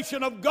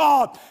visitation of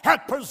God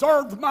hath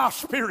preserved my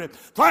spirit.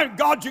 Thank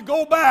God you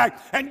go back,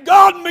 and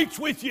God meets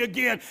with you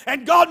again,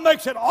 and God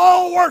makes it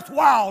all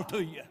worthwhile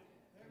to you.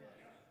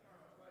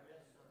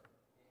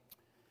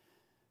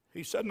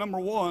 He said, number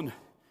one,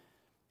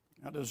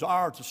 I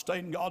desire to stay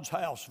in God's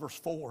house, verse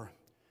 4.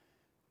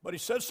 But he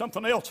said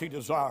something else he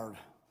desired.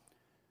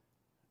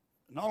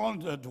 Not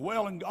only to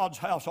dwell in God's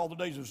house all the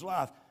days of his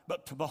life,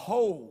 but to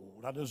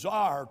behold, I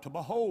desire to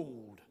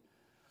behold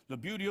the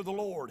beauty of the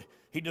Lord.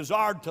 He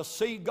desired to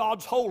see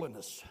God's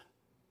holiness.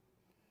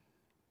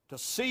 To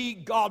see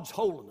God's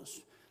holiness.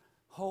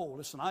 Oh,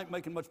 listen, I ain't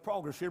making much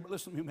progress here, but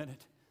listen to me a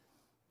minute.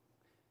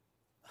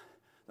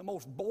 The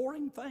most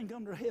boring thing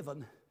under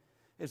heaven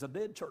is a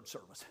dead church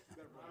service.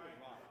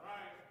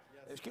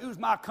 Excuse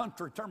my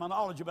country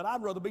terminology, but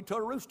I'd rather be to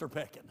a rooster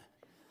pecking.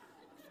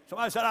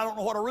 Somebody said, I don't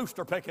know what a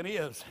rooster pecking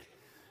is.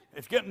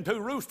 It's getting two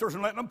roosters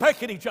and letting them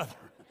peck at each other.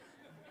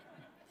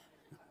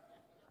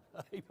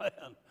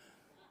 Amen.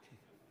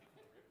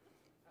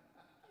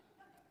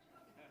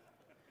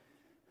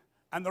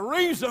 And the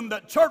reason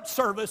that church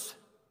service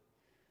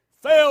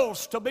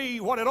fails to be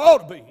what it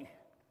ought to be,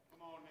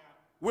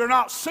 we're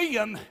not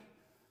seeing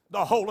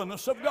the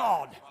holiness of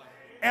God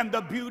and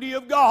the beauty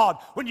of God.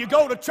 When you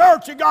go to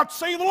church, you got to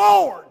see the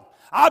Lord.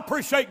 I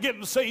appreciate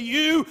getting to see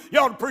you.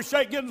 Y'all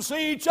appreciate getting to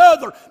see each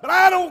other. But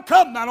I don't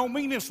come, I don't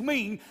mean this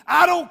mean,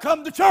 I don't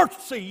come to church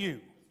to see you.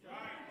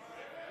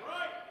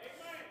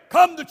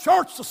 Come to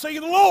church to see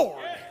the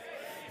Lord.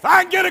 If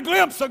I can get a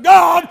glimpse of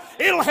God,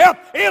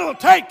 it'll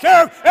take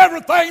care of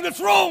everything that's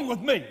wrong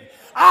with me.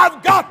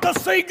 I've got to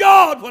see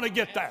God when I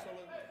get there.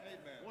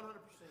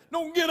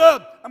 Don't get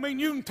up. I mean,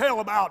 you can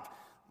tell about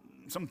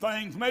some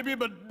things maybe,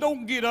 but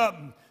don't get up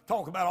and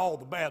talk about all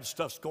the bad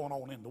stuff's going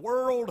on in the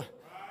world.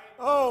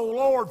 Oh,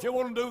 Lord, if you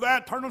want to do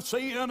that, turn on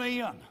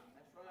CNN.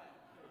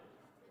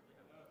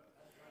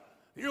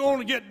 You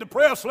want to get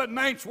depressed, let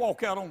Nance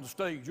walk out on the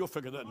stage. You'll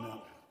figure that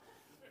out.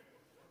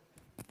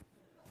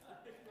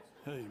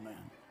 Amen.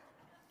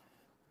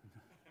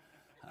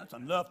 That's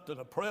enough to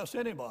depress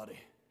anybody.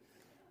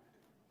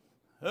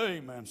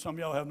 Amen. Some of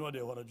y'all have no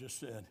idea what I just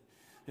said.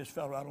 This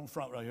fellow right on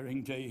front right here, he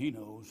can tell you he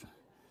knows.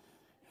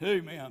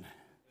 Amen.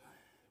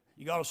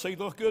 You got to see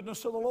the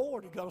goodness of the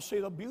Lord. You got to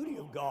see the beauty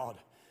of God.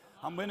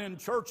 I've been in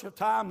church at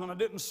times and I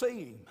didn't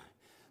see him.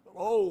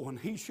 Oh, when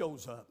he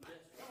shows up.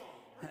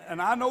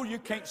 And I know you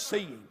can't see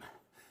him,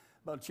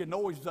 but you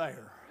know he's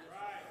there.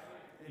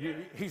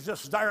 He's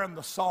just there in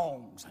the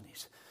songs, and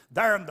he's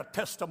there in the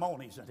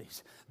testimonies, and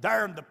he's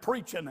there in the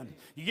preaching, and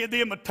you get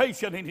the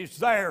invitation, and he's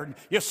there, and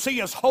you see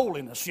his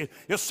holiness, you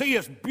see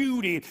his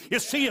beauty, you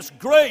see his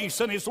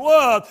grace and his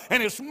love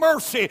and his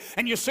mercy,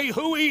 and you see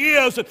who he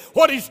is and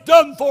what he's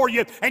done for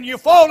you, and you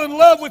fall in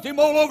love with him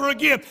all over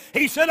again.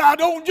 He said, I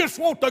don't just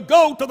want to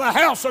go to the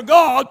house of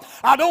God.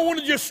 I don't want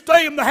to just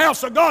stay in the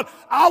house of God.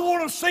 I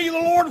want to see the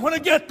Lord when I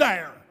get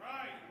there.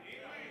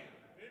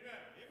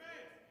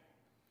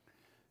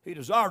 He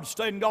desired to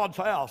stay in God's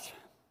house.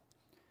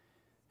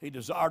 He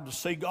desired to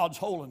see God's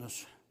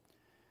holiness.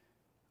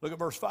 Look at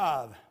verse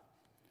 5.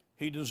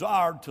 He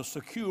desired to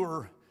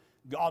secure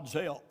God's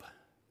help.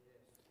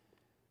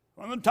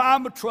 From the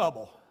time of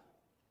trouble,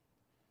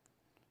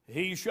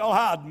 he shall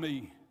hide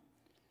me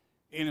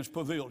in his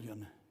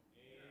pavilion.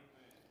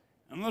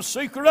 In the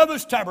secret of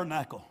his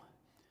tabernacle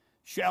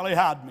shall he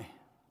hide me.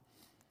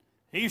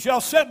 He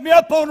shall set me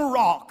up on a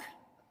rock.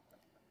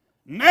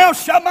 Now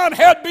shall mine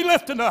head be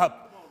lifted up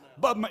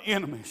above my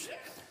enemies.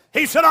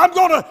 He said, I'm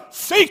going to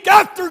seek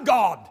after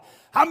God.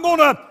 I'm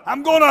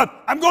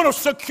gonna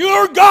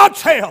secure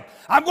God's help.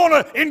 I'm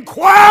gonna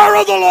inquire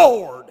of the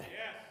Lord. Yes.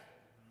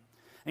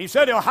 And he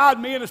said he'll hide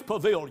me in his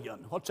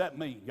pavilion. What's that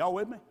mean? Y'all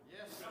with me?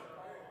 Yes.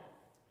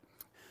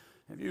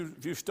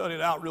 If you study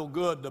it out real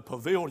good, the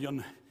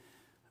pavilion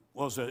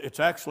it's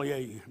actually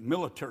a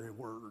military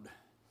word.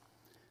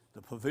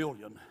 The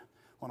pavilion.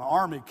 When an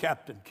army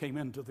captain came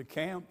into the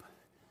camp,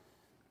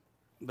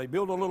 they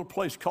built a little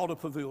place called a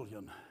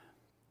pavilion.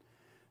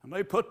 And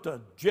they put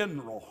the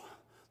general,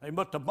 they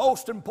put the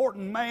most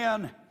important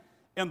man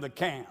in the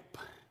camp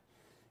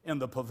in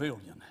the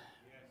pavilion.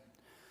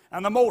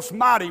 And the most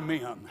mighty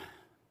men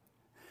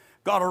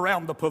got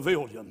around the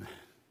pavilion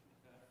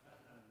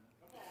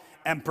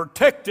and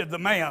protected the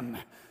man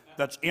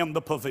that's in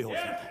the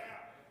pavilion.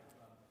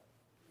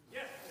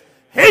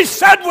 He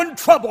said when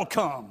trouble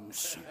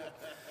comes,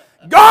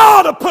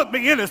 God will put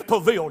me in his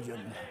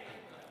pavilion.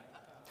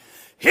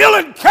 He'll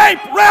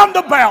encamp round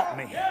about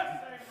me.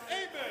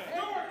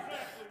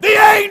 The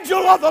angel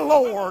of the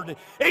Lord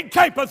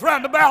encampeth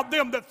round about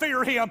them that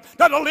fear him,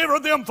 to deliver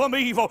them from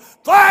evil.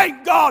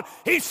 Thank God.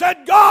 He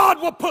said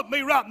God will put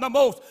me right in the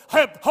most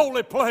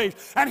holy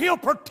place, and he'll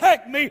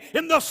protect me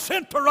in the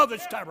center of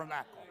his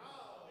tabernacle.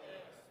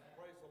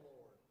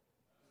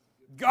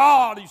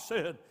 God, he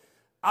said,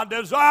 I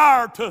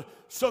desire to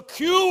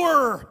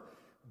secure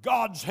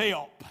God's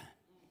help.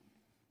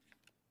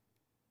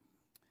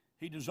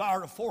 He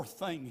desired a fourth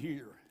thing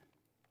here.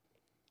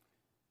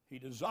 He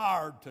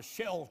desired to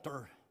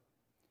shelter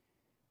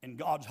in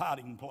God's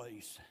hiding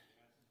place.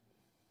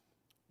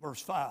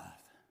 Verse 5.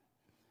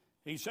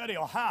 He said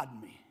he'll hide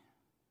me.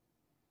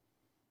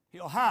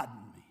 He'll hide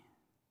me.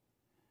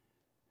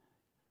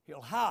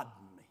 He'll hide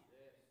me.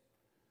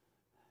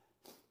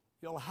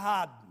 He'll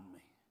hide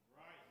me.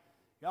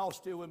 Y'all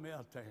still with me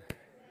out there?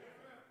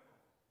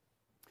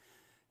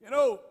 You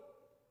know,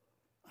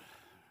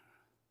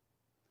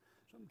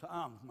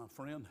 sometimes, my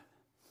friend,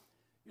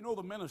 you know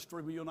the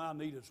ministry you and I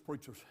need as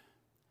preachers?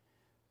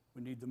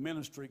 We need the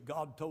ministry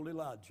God told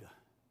Elijah.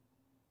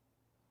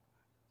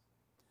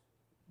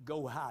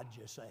 Go hide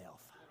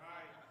yourself.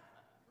 Right.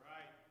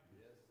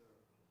 Yes, sir.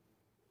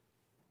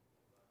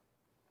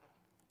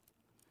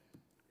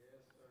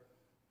 Yes,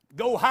 sir.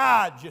 Go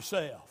hide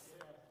yourself.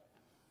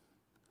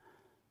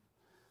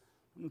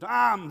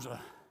 Sometimes a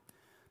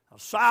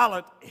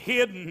silent,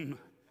 hidden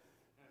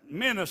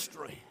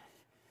ministry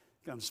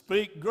can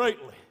speak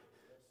greatly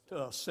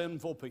to a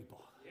sinful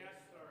people. Yes,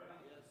 sir.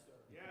 Yes,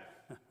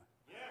 sir.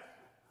 Yes.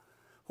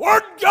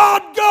 Where'd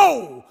God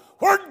go?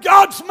 Where'd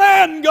God's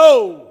man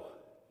go?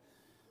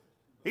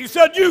 He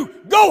said, you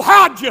go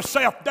hide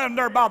yourself down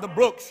there by the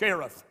brook,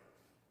 Cherith.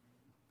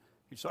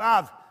 He said,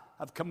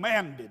 I've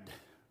commanded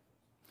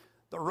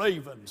the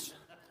ravens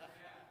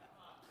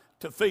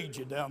to feed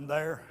you down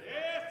there. Yes,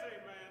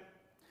 amen.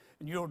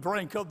 And you'll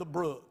drink of the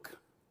brook.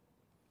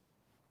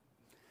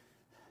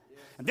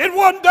 And then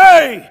one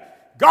day,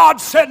 God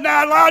said,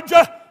 now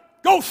Elijah,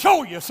 go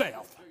show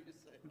yourself.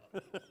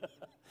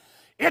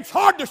 It's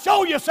hard to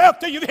show yourself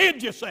till you've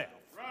hid yourself.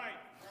 Right.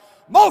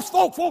 Most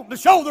folks want to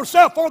show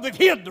themselves or they've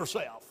hid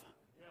themselves.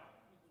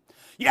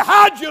 You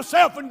hide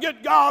yourself and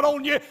get God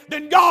on you,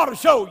 then God will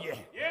show you.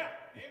 Yeah.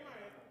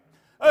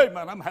 Amen.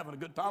 Amen. I'm having a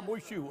good time.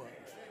 Wish you was.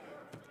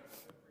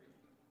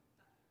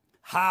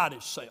 Hide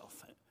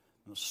himself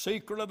in the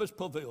secret of his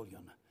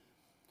pavilion.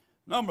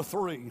 Number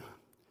 3,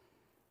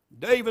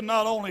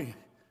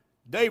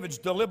 David's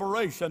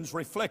deliberations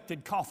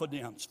reflected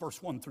confidence,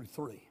 verse 1 through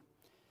 3.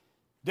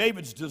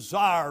 David's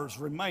desires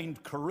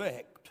remained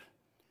correct,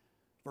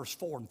 verse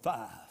 4 and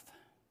 5.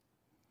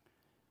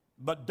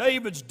 But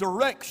David's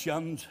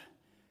directions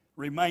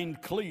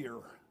remained clear,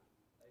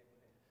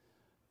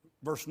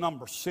 verse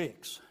number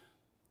 6.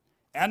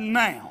 And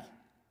now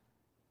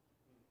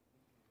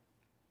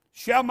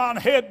shall mine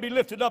head be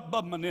lifted up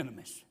above mine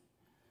enemies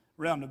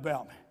round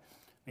about me.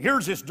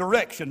 Here's his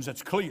directions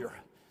that's clear.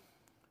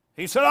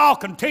 He said, I'll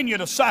continue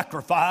to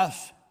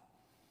sacrifice.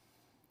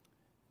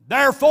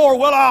 Therefore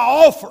will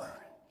I offer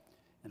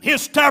in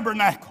his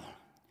tabernacle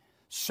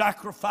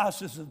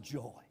sacrifices of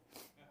joy.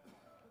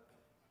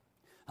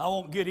 I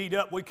won't get eat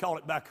up. We call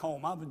it back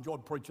home. I've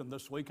enjoyed preaching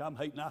this week. I'm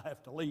hating I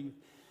have to leave.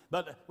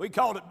 But we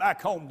called it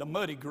back home the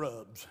muddy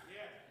grubs.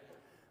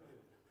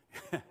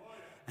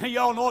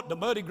 Y'all know what the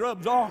muddy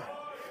grubs are?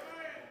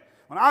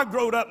 When I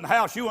growed up in the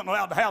house, you weren't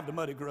allowed to have the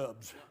muddy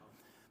grubs.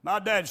 My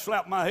dad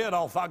slapped my head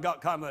off if I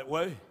got kind of that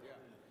way.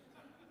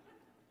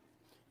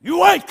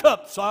 You wake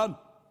up, son.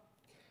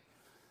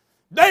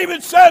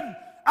 David said,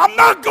 I'm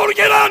not going to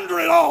get under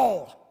it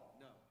all.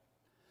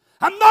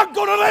 I'm not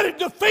going to let it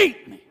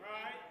defeat me.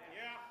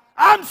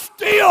 I'm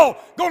still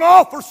going to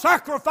offer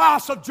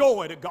sacrifice of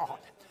joy to God.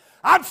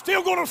 I'm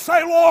still going to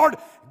say, Lord,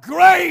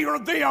 great are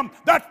them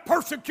that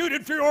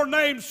persecuted for your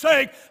name's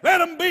sake. Let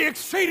them be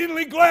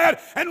exceedingly glad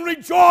and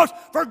rejoice,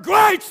 for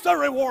great's the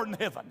reward in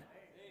heaven.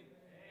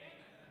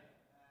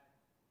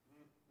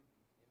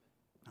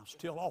 I'll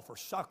still offer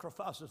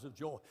sacrifices of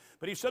joy.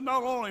 But he said,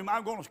 not only am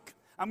I going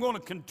to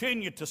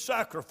continue to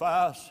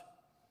sacrifice,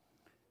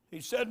 he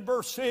said in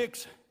verse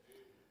 6,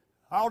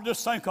 I'll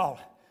just think I'll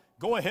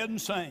Go ahead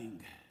and sing.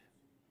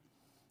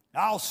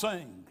 I'll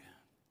sing.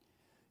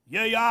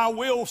 Yea, I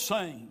will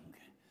sing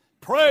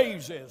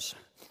praises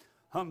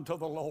unto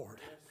the Lord.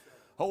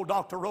 Old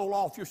Dr.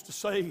 Roloff used to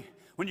say,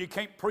 when you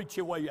can't preach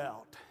your way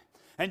out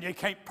and you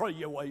can't pray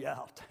your way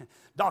out,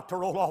 Dr.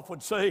 Roloff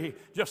would say,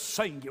 just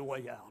sing your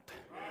way out.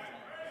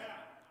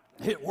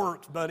 It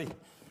works, buddy.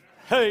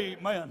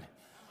 Amen.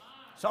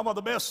 Some of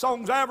the best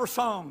songs I ever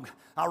sung,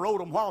 I wrote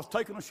them while I was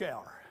taking a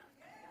shower.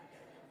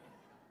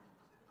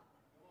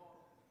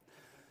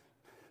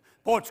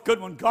 Boy, it's good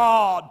when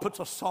God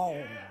puts a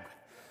song.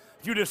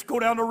 You just go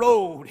down the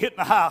road hitting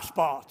the high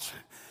spots.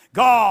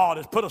 God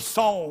has put a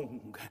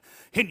song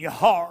in your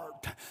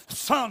heart. The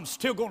sun's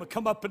still going to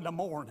come up in the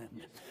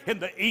morning in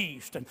the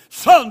east, and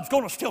sun's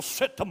going to still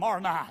set tomorrow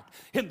night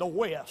in the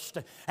west.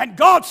 And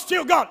God's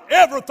still got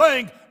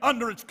everything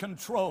under its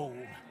control.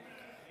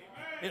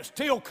 It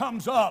still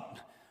comes up,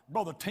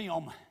 Brother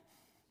Tim.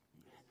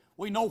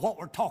 We know what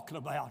we're talking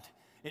about.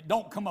 It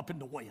don't come up in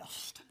the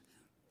west.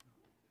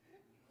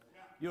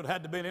 You'd have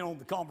had to be in on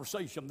the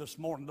conversation this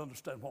morning to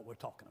understand what we're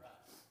talking about.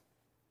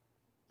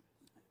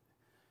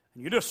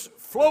 And you're just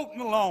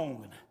floating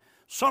along, and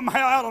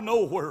somehow out of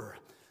nowhere,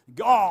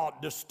 God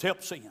just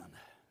steps in.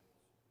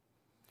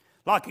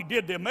 Like he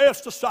did the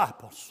Emmaus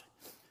disciples,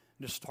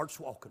 and just starts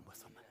walking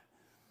with them.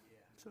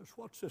 Says,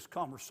 what's this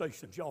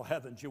conversation that y'all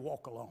having as you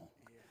walk along?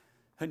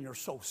 And you're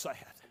so sad.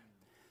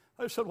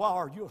 They said, why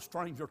are you a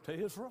stranger to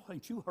Israel?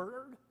 Ain't you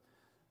heard?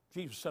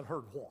 Jesus said,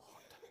 heard what?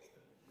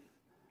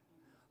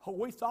 Oh,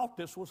 we thought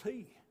this was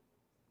he.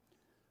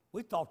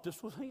 We thought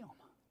this was him.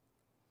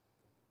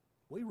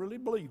 We really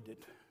believed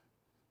it.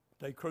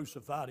 They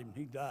crucified him.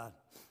 He died.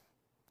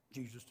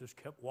 Jesus just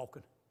kept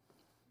walking.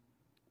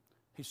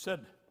 He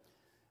said,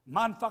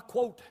 mind if I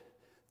quote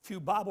a few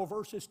Bible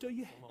verses to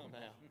you? Come on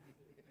now.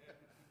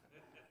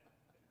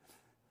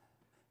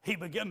 He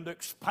began to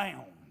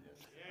expound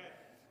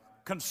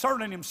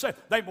concerning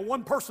himself. There ain't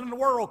one person in the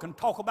world can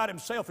talk about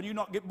himself and you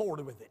not get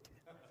bored with it.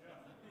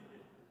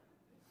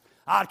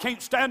 I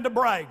can't stand a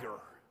bragger.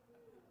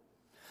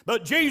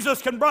 But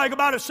Jesus can brag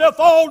about himself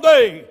all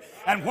day.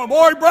 And the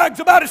more he brags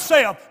about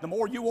himself, the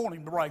more you want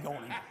him to brag on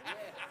him.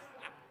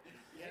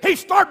 He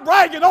started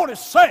bragging on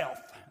himself.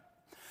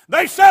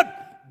 They said,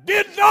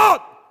 did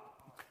not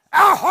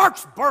our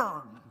hearts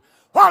burn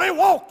while he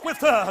walked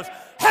with us?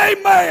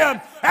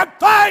 Amen. And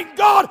thank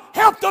God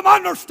helped them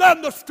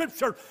understand the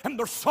scripture, and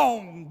their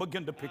song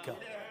began to pick up.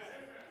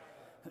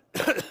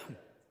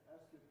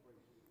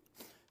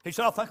 He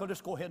said, I think I'll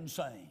just go ahead and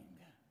sing.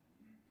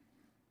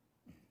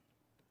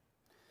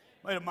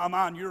 Made up my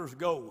mind years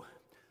ago,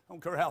 I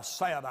don't care how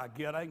sad I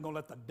get, I ain't going to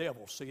let the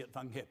devil see it if I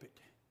can help it.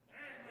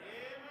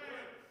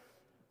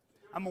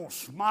 I'm going to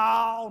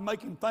smile,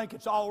 make him think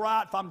it's all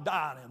right if I'm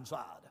dying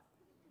inside.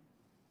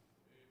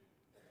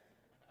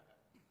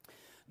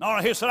 No,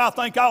 he said, I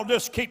think I'll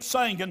just keep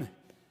singing,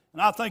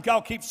 and I think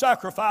I'll keep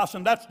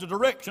sacrificing. That's the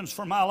directions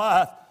for my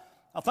life.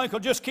 I think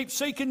I'll just keep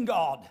seeking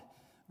God.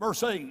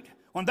 Verse 8,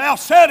 when thou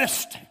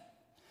saidest,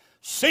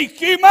 seek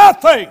ye my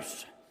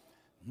face,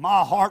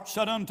 my heart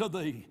said unto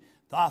thee,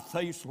 thy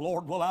face,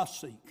 Lord, will I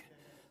seek.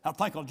 I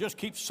think I'll just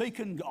keep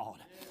seeking God.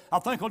 I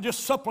think I'll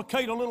just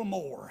supplicate a little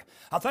more.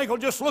 I think I'll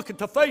just look at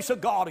the face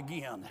of God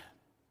again.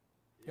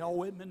 Y'all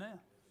with me now?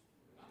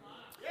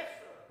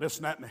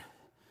 Listen at me.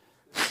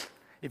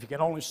 If you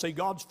can only see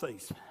God's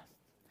face,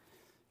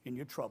 in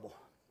your trouble.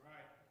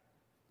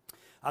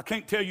 I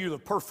can't tell you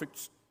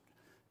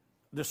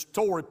this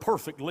story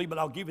perfectly, but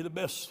I'll give you the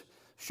best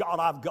shot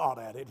I've got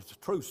at it. It's a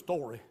true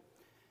story,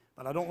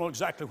 but I don't know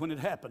exactly when it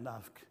happened.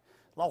 I've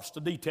lost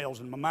the details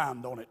in my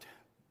mind on it.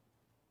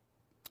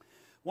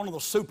 One of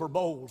the Super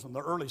Bowls in the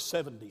early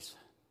 70s.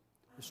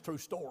 It's a true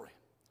story.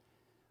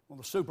 One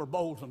of the Super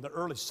Bowls in the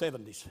early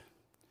 70s.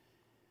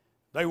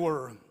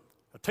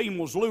 A team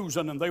was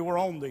losing, and they were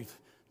on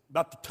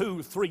about the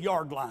 2-3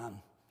 yard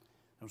line.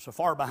 And so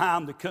far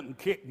behind they couldn't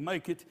kick and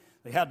make it.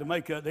 They had to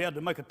make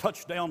a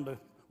touchdown to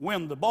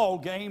win the ball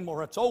game,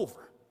 or it's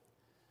over.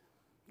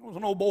 There was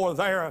an old boy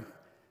there,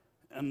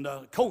 and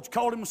the coach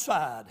called him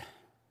aside.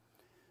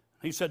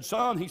 He said,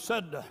 son,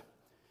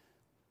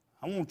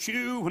 I want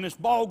you, when this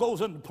ball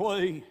goes into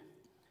play,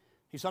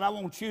 he said, I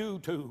want you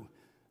to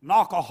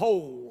knock a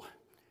hole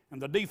in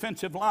the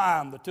defensive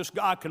line that this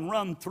guy can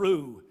run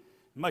through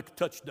and make a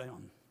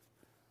touchdown.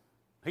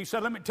 He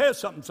said, let me tell you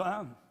something,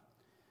 son.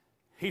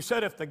 He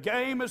said, if the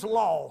game is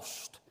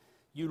lost,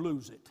 you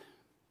lose it.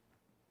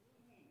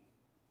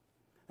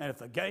 And if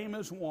the game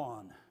is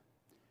won,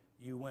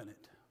 you win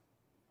it.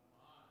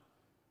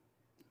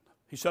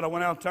 He said, I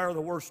went out there,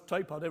 the worst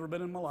tape I'd ever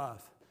been in my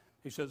life.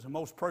 He says, the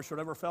most pressure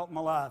I'd ever felt in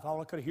my life.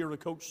 All I could hear the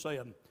coach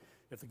saying,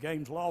 if the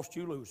game's lost,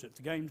 you lose it. If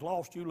the game's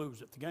lost, you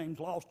lose it. If the game's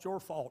lost, your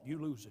fault, you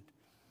lose it.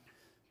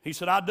 He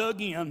said, I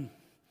dug in, and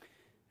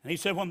he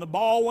said, when the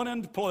ball went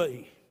into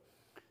play,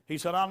 he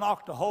said, I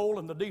knocked a hole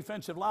in the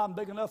defensive line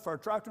big enough for a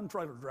tractor and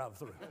trailer to drive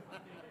through.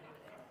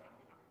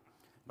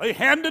 They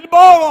handed the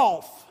ball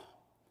off.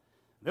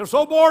 This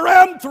old boy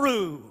ran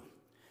through,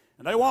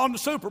 and they won the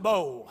Super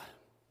Bowl.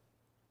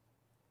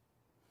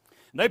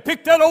 And they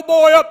picked that old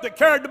boy up that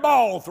carried the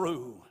ball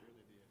through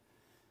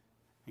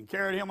and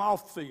carried him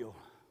off the field.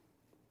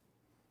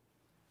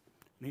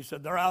 And he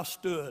said, there I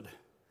stood,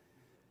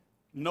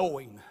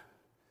 knowing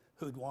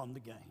who'd won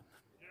the game.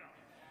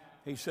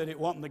 He said, it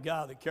wasn't the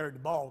guy that carried the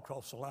ball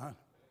across the line.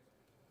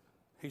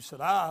 He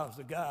said, I was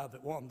the guy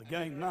that won the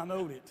game, and I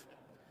knowed it.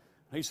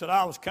 He said,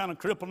 I was kind of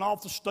crippling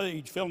off the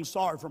stage, feeling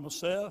sorry for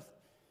myself.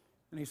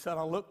 And he said,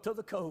 I looked to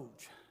the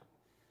coach.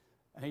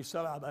 And he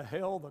said, I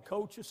beheld the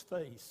coach's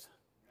face.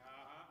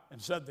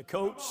 And said, the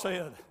coach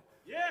said,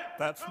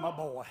 that's my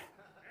boy.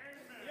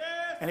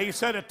 And he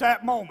said at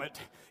that moment,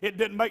 it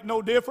didn't make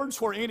no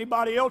difference where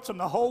anybody else in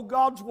the whole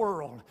God's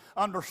world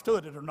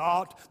understood it or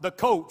not. The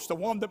coach, the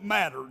one that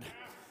mattered,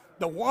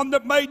 the one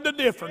that made the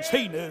difference,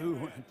 he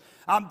knew.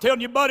 I'm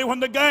telling you, buddy, when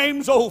the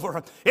game's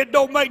over, it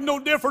don't make no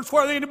difference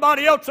whether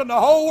anybody else in the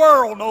whole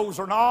world knows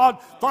or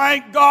not.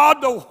 Thank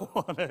God the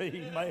one.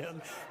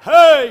 Amen.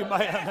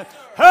 Amen.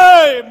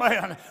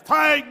 Amen.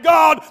 Thank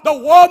God the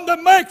one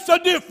that makes a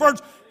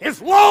difference,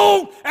 as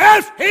long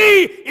as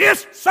he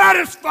is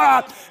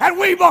satisfied and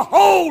we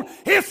behold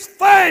his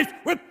face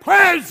with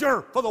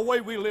pleasure for the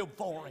way we live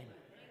for him.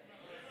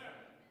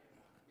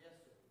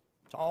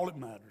 It's all that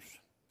matters.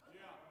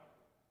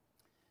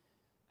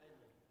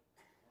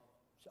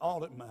 It's all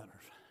that matters.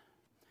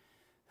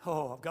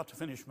 Oh, I've got to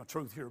finish my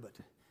truth here, but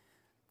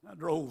I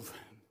drove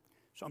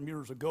some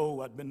years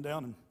ago. I'd been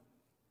down in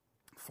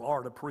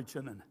Florida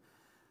preaching, and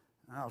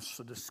I was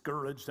so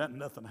discouraged that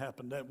nothing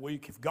happened that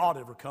week. If God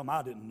ever come,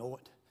 I didn't know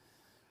it.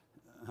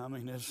 I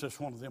mean, it's just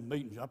one of them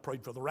meetings. I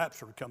prayed for the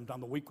rapture to come time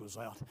the week was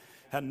out.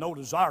 Had no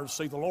desire to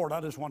see the Lord. I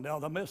just wanted out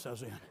of the mess I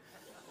was in.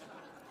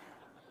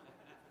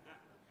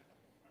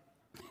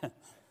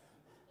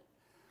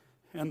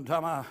 And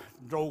time I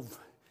drove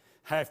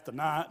half the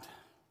night,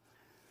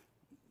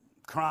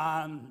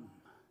 crying,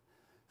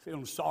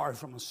 feeling sorry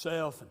for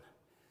myself. And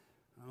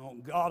oh,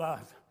 God,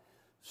 I've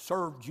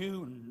served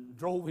you and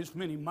drove this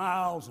many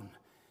miles, and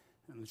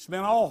it's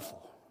been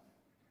awful.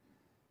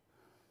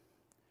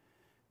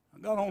 I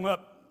got on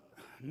up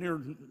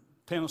near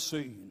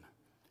Tennessee.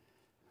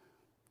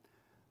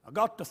 I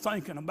got to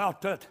thinking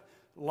about that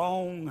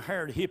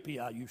long-haired hippie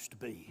I used to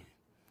be,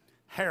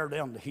 hair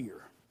down to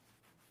here.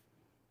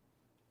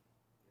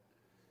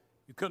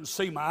 You couldn't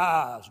see my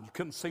eyes, and you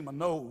couldn't see my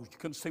nose, you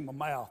couldn't see my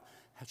mouth.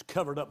 It's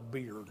covered up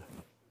beard,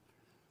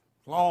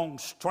 long,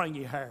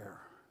 stringy hair.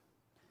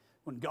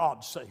 When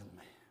God saved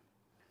me,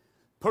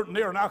 pretty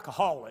near an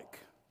alcoholic.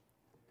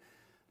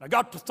 I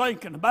got to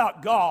thinking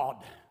about God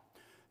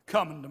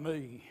coming to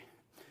me,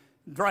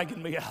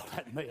 dragging me out of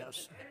that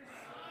mess,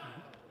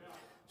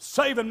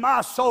 saving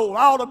my soul.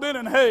 I would have been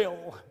in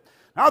hell.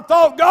 I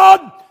thought,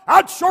 God,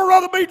 I'd sure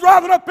rather be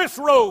driving up this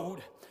road.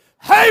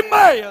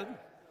 Amen.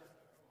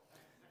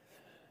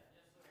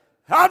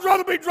 I'd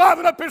rather be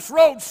driving up this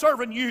road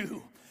serving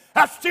you.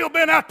 I've still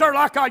been out there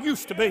like I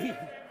used to be.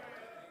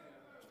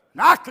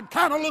 And I could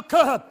kind of look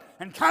up,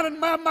 and kind of in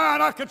my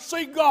mind I could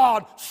see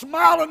God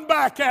smiling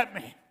back at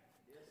me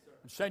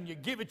and saying, you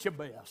give it your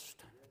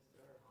best.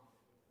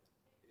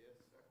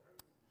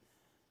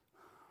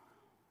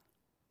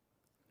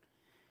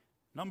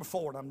 Number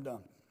 4, and I'm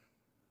done.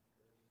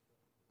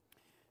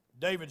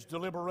 David's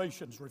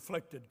deliberations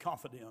reflected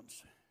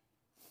confidence.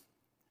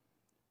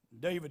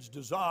 David's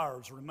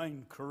desires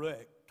remained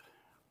correct.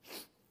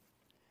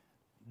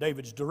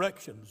 David's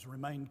directions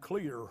remained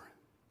clear.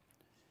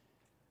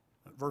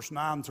 Verse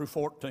 9 through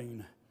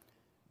 14.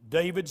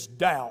 David's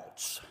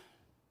doubts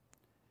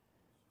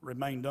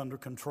remained under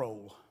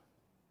control.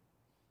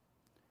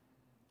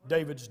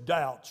 David's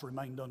doubts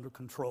remained under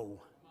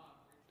control.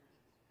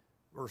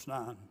 Verse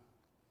 9.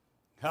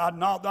 Hide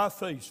not thy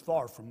face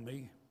far from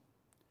me.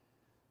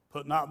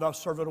 Put not thy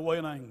servant away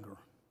in anger.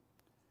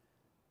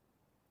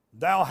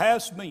 Thou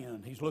hast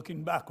been, he's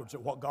looking backwards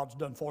at what God's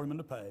done for him in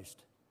the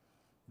past.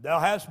 Thou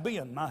hast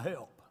been my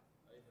help.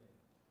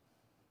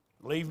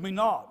 Leave me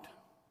not,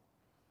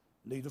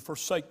 neither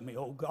forsake me,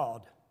 O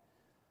God,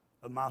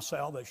 of my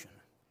salvation.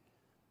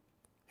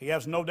 He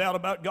has no doubt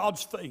about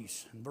God's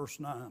face in verse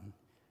 9.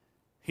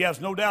 He has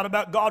no doubt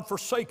about God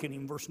forsaking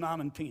him, verse 9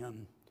 and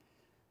 10.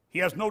 He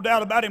has no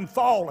doubt about him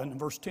falling in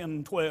verse 10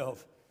 and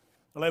 12,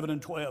 11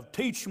 and 12.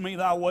 Teach me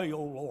thy way,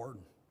 O Lord.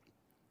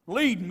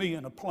 Lead me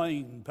in a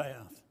plain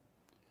path.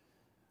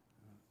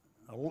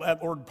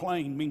 That word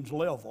plain means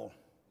level.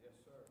 Yes,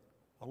 sir.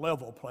 A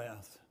level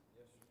path.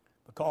 Yes,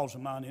 because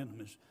of mine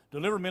enemies.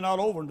 Deliver me not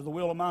over into the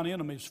will of mine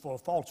enemies, for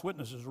false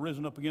witnesses have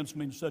risen up against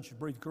me, and such as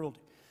breathe cruelty.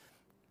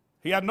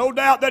 He had no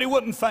doubt that he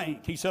wouldn't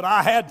faint. He said,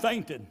 I had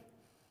fainted.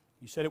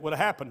 He said it would have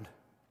happened,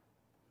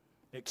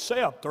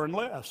 except or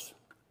unless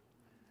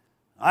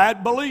I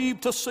had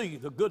believed to see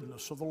the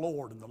goodness of the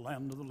Lord in the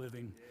land of the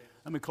living.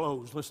 Let me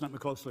close. Listen to me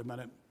closely a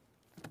minute.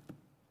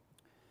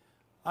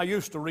 I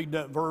used to read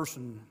that verse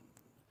and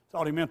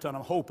thought he meant that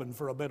I'm hoping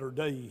for a better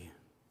day.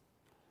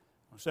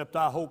 Except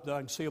I hope that I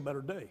can see a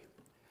better day.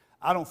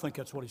 I don't think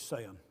that's what he's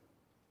saying.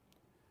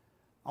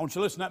 I want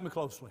you to listen to me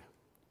closely.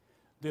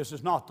 This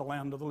is not the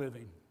land of the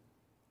living.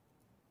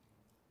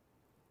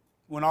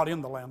 We're not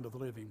in the land of the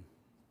living.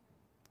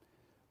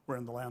 we're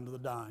in the land of the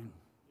dying.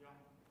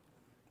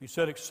 He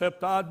said,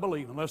 except I'd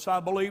believe, unless I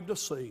believe to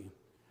see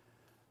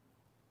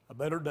a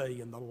better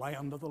day in the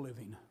land of the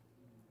living.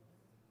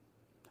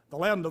 The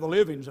land of the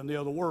living's in the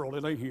other world.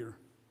 It ain't here.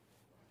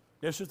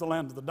 This is the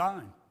land of the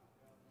dying.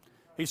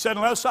 He said,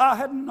 unless I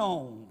had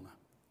known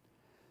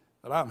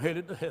that I'm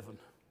headed to heaven,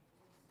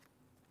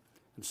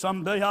 and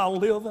someday I'll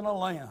live in a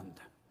land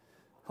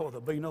where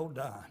there'll be no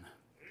dying,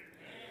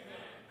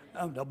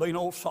 and there'll be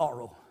no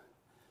sorrow,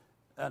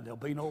 and there'll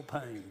be no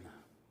pain,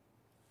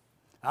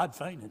 I'd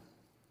fainted.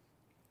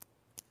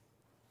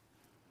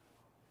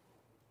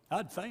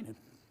 I'd fainted.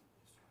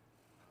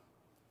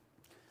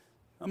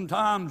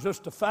 Sometimes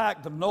just the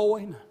fact of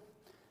knowing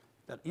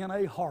that in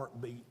a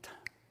heartbeat,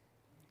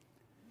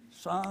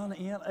 son,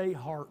 in a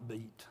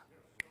heartbeat,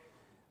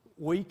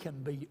 we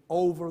can be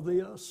over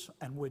this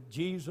and with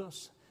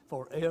Jesus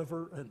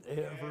forever and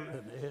ever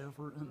and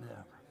ever and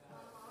ever.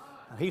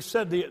 And he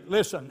said,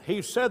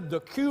 he said the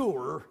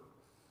cure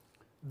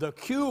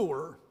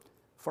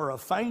for a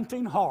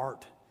fainting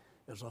heart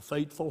is a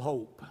faithful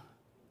hope.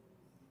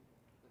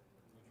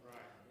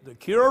 The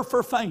cure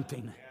for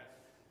fainting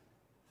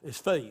is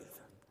faith.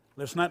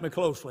 Listen at me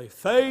closely.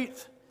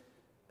 Faith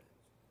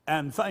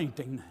and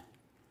fainting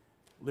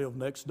live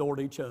next door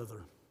to each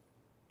other.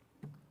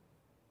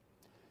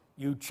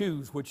 You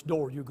choose which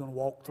door you're going to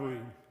walk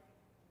through.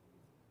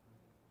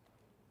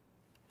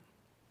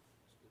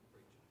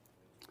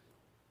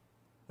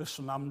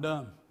 Listen, I'm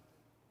done.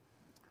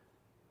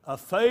 A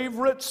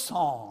favorite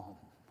song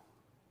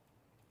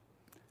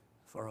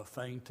for a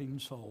fainting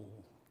soul.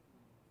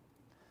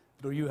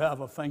 Do you have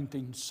a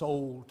fainting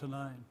soul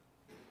tonight?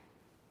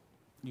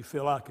 You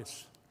feel like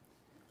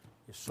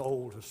your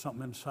soul or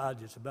something inside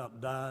you is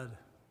about died?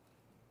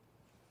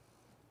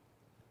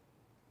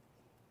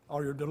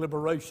 Are your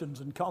deliberations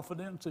and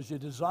confidences, your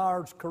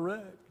desires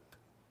correct?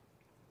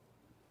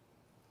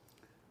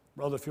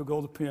 Brother, if you'll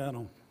go to the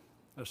piano,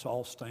 let's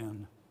all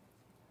stand.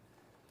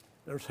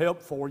 There's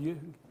help for you.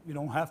 You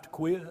don't have to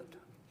quit.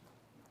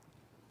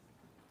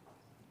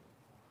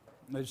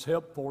 There's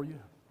help for you.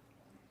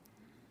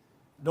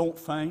 Don't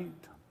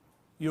faint.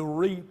 You'll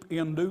reap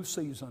in due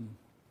season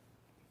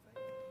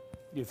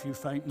if you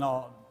faint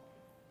not.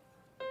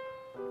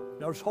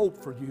 There's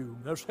hope for you.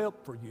 There's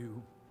help for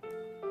you.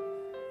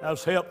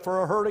 There's help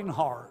for a hurting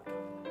heart.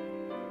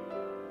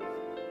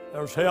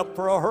 There's help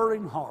for a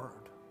hurting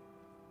heart.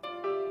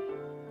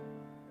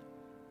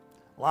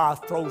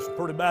 Life throws some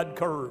pretty bad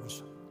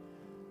curves.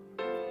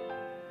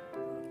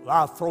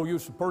 Life throws you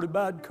some pretty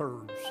bad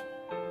curves.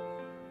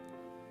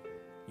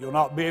 You'll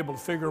not be able to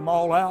figure them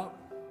all out.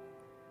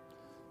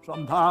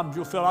 Sometimes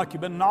you'll feel like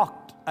you've been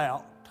knocked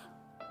out.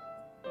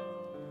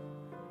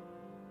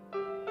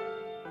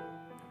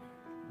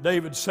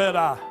 David said,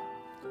 I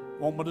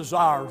want my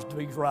desires to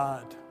be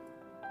right.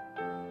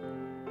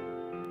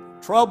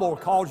 Trouble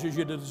causes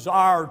you to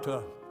desire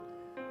to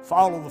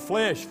follow the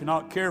flesh. If you're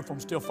not careful,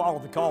 and still follow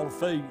the call of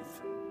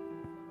faith.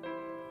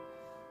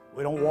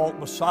 We don't walk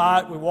by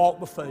sight, we walk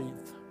by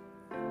faith.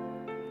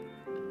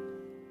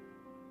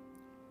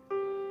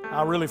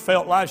 I really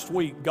felt last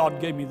week God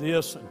gave me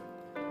this, and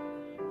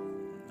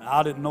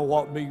I didn't know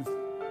what would be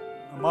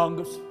among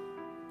us.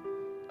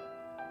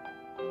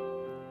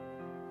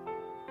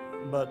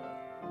 But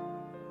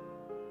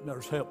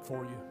there's help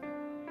for you.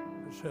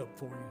 There's help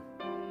for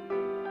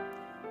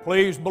you.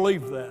 Please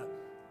believe that.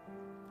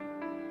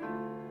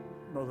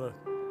 Brother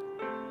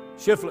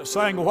Shiflett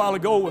sang a while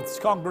ago with his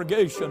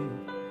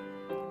congregation,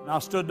 and I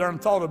stood there and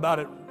thought about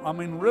it. I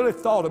mean, really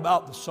thought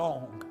about the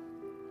song.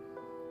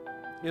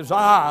 His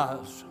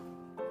eyes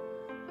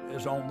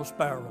is on the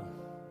sparrow.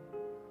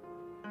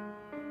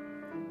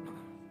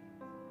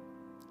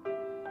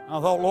 I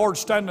thought, Lord,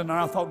 standing there,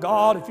 I thought,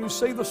 God, if you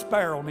see the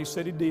sparrow, and he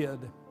said he did,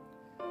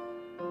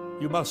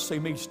 you must see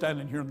me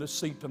standing here in this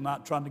seat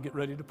tonight trying to get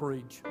ready to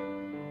preach.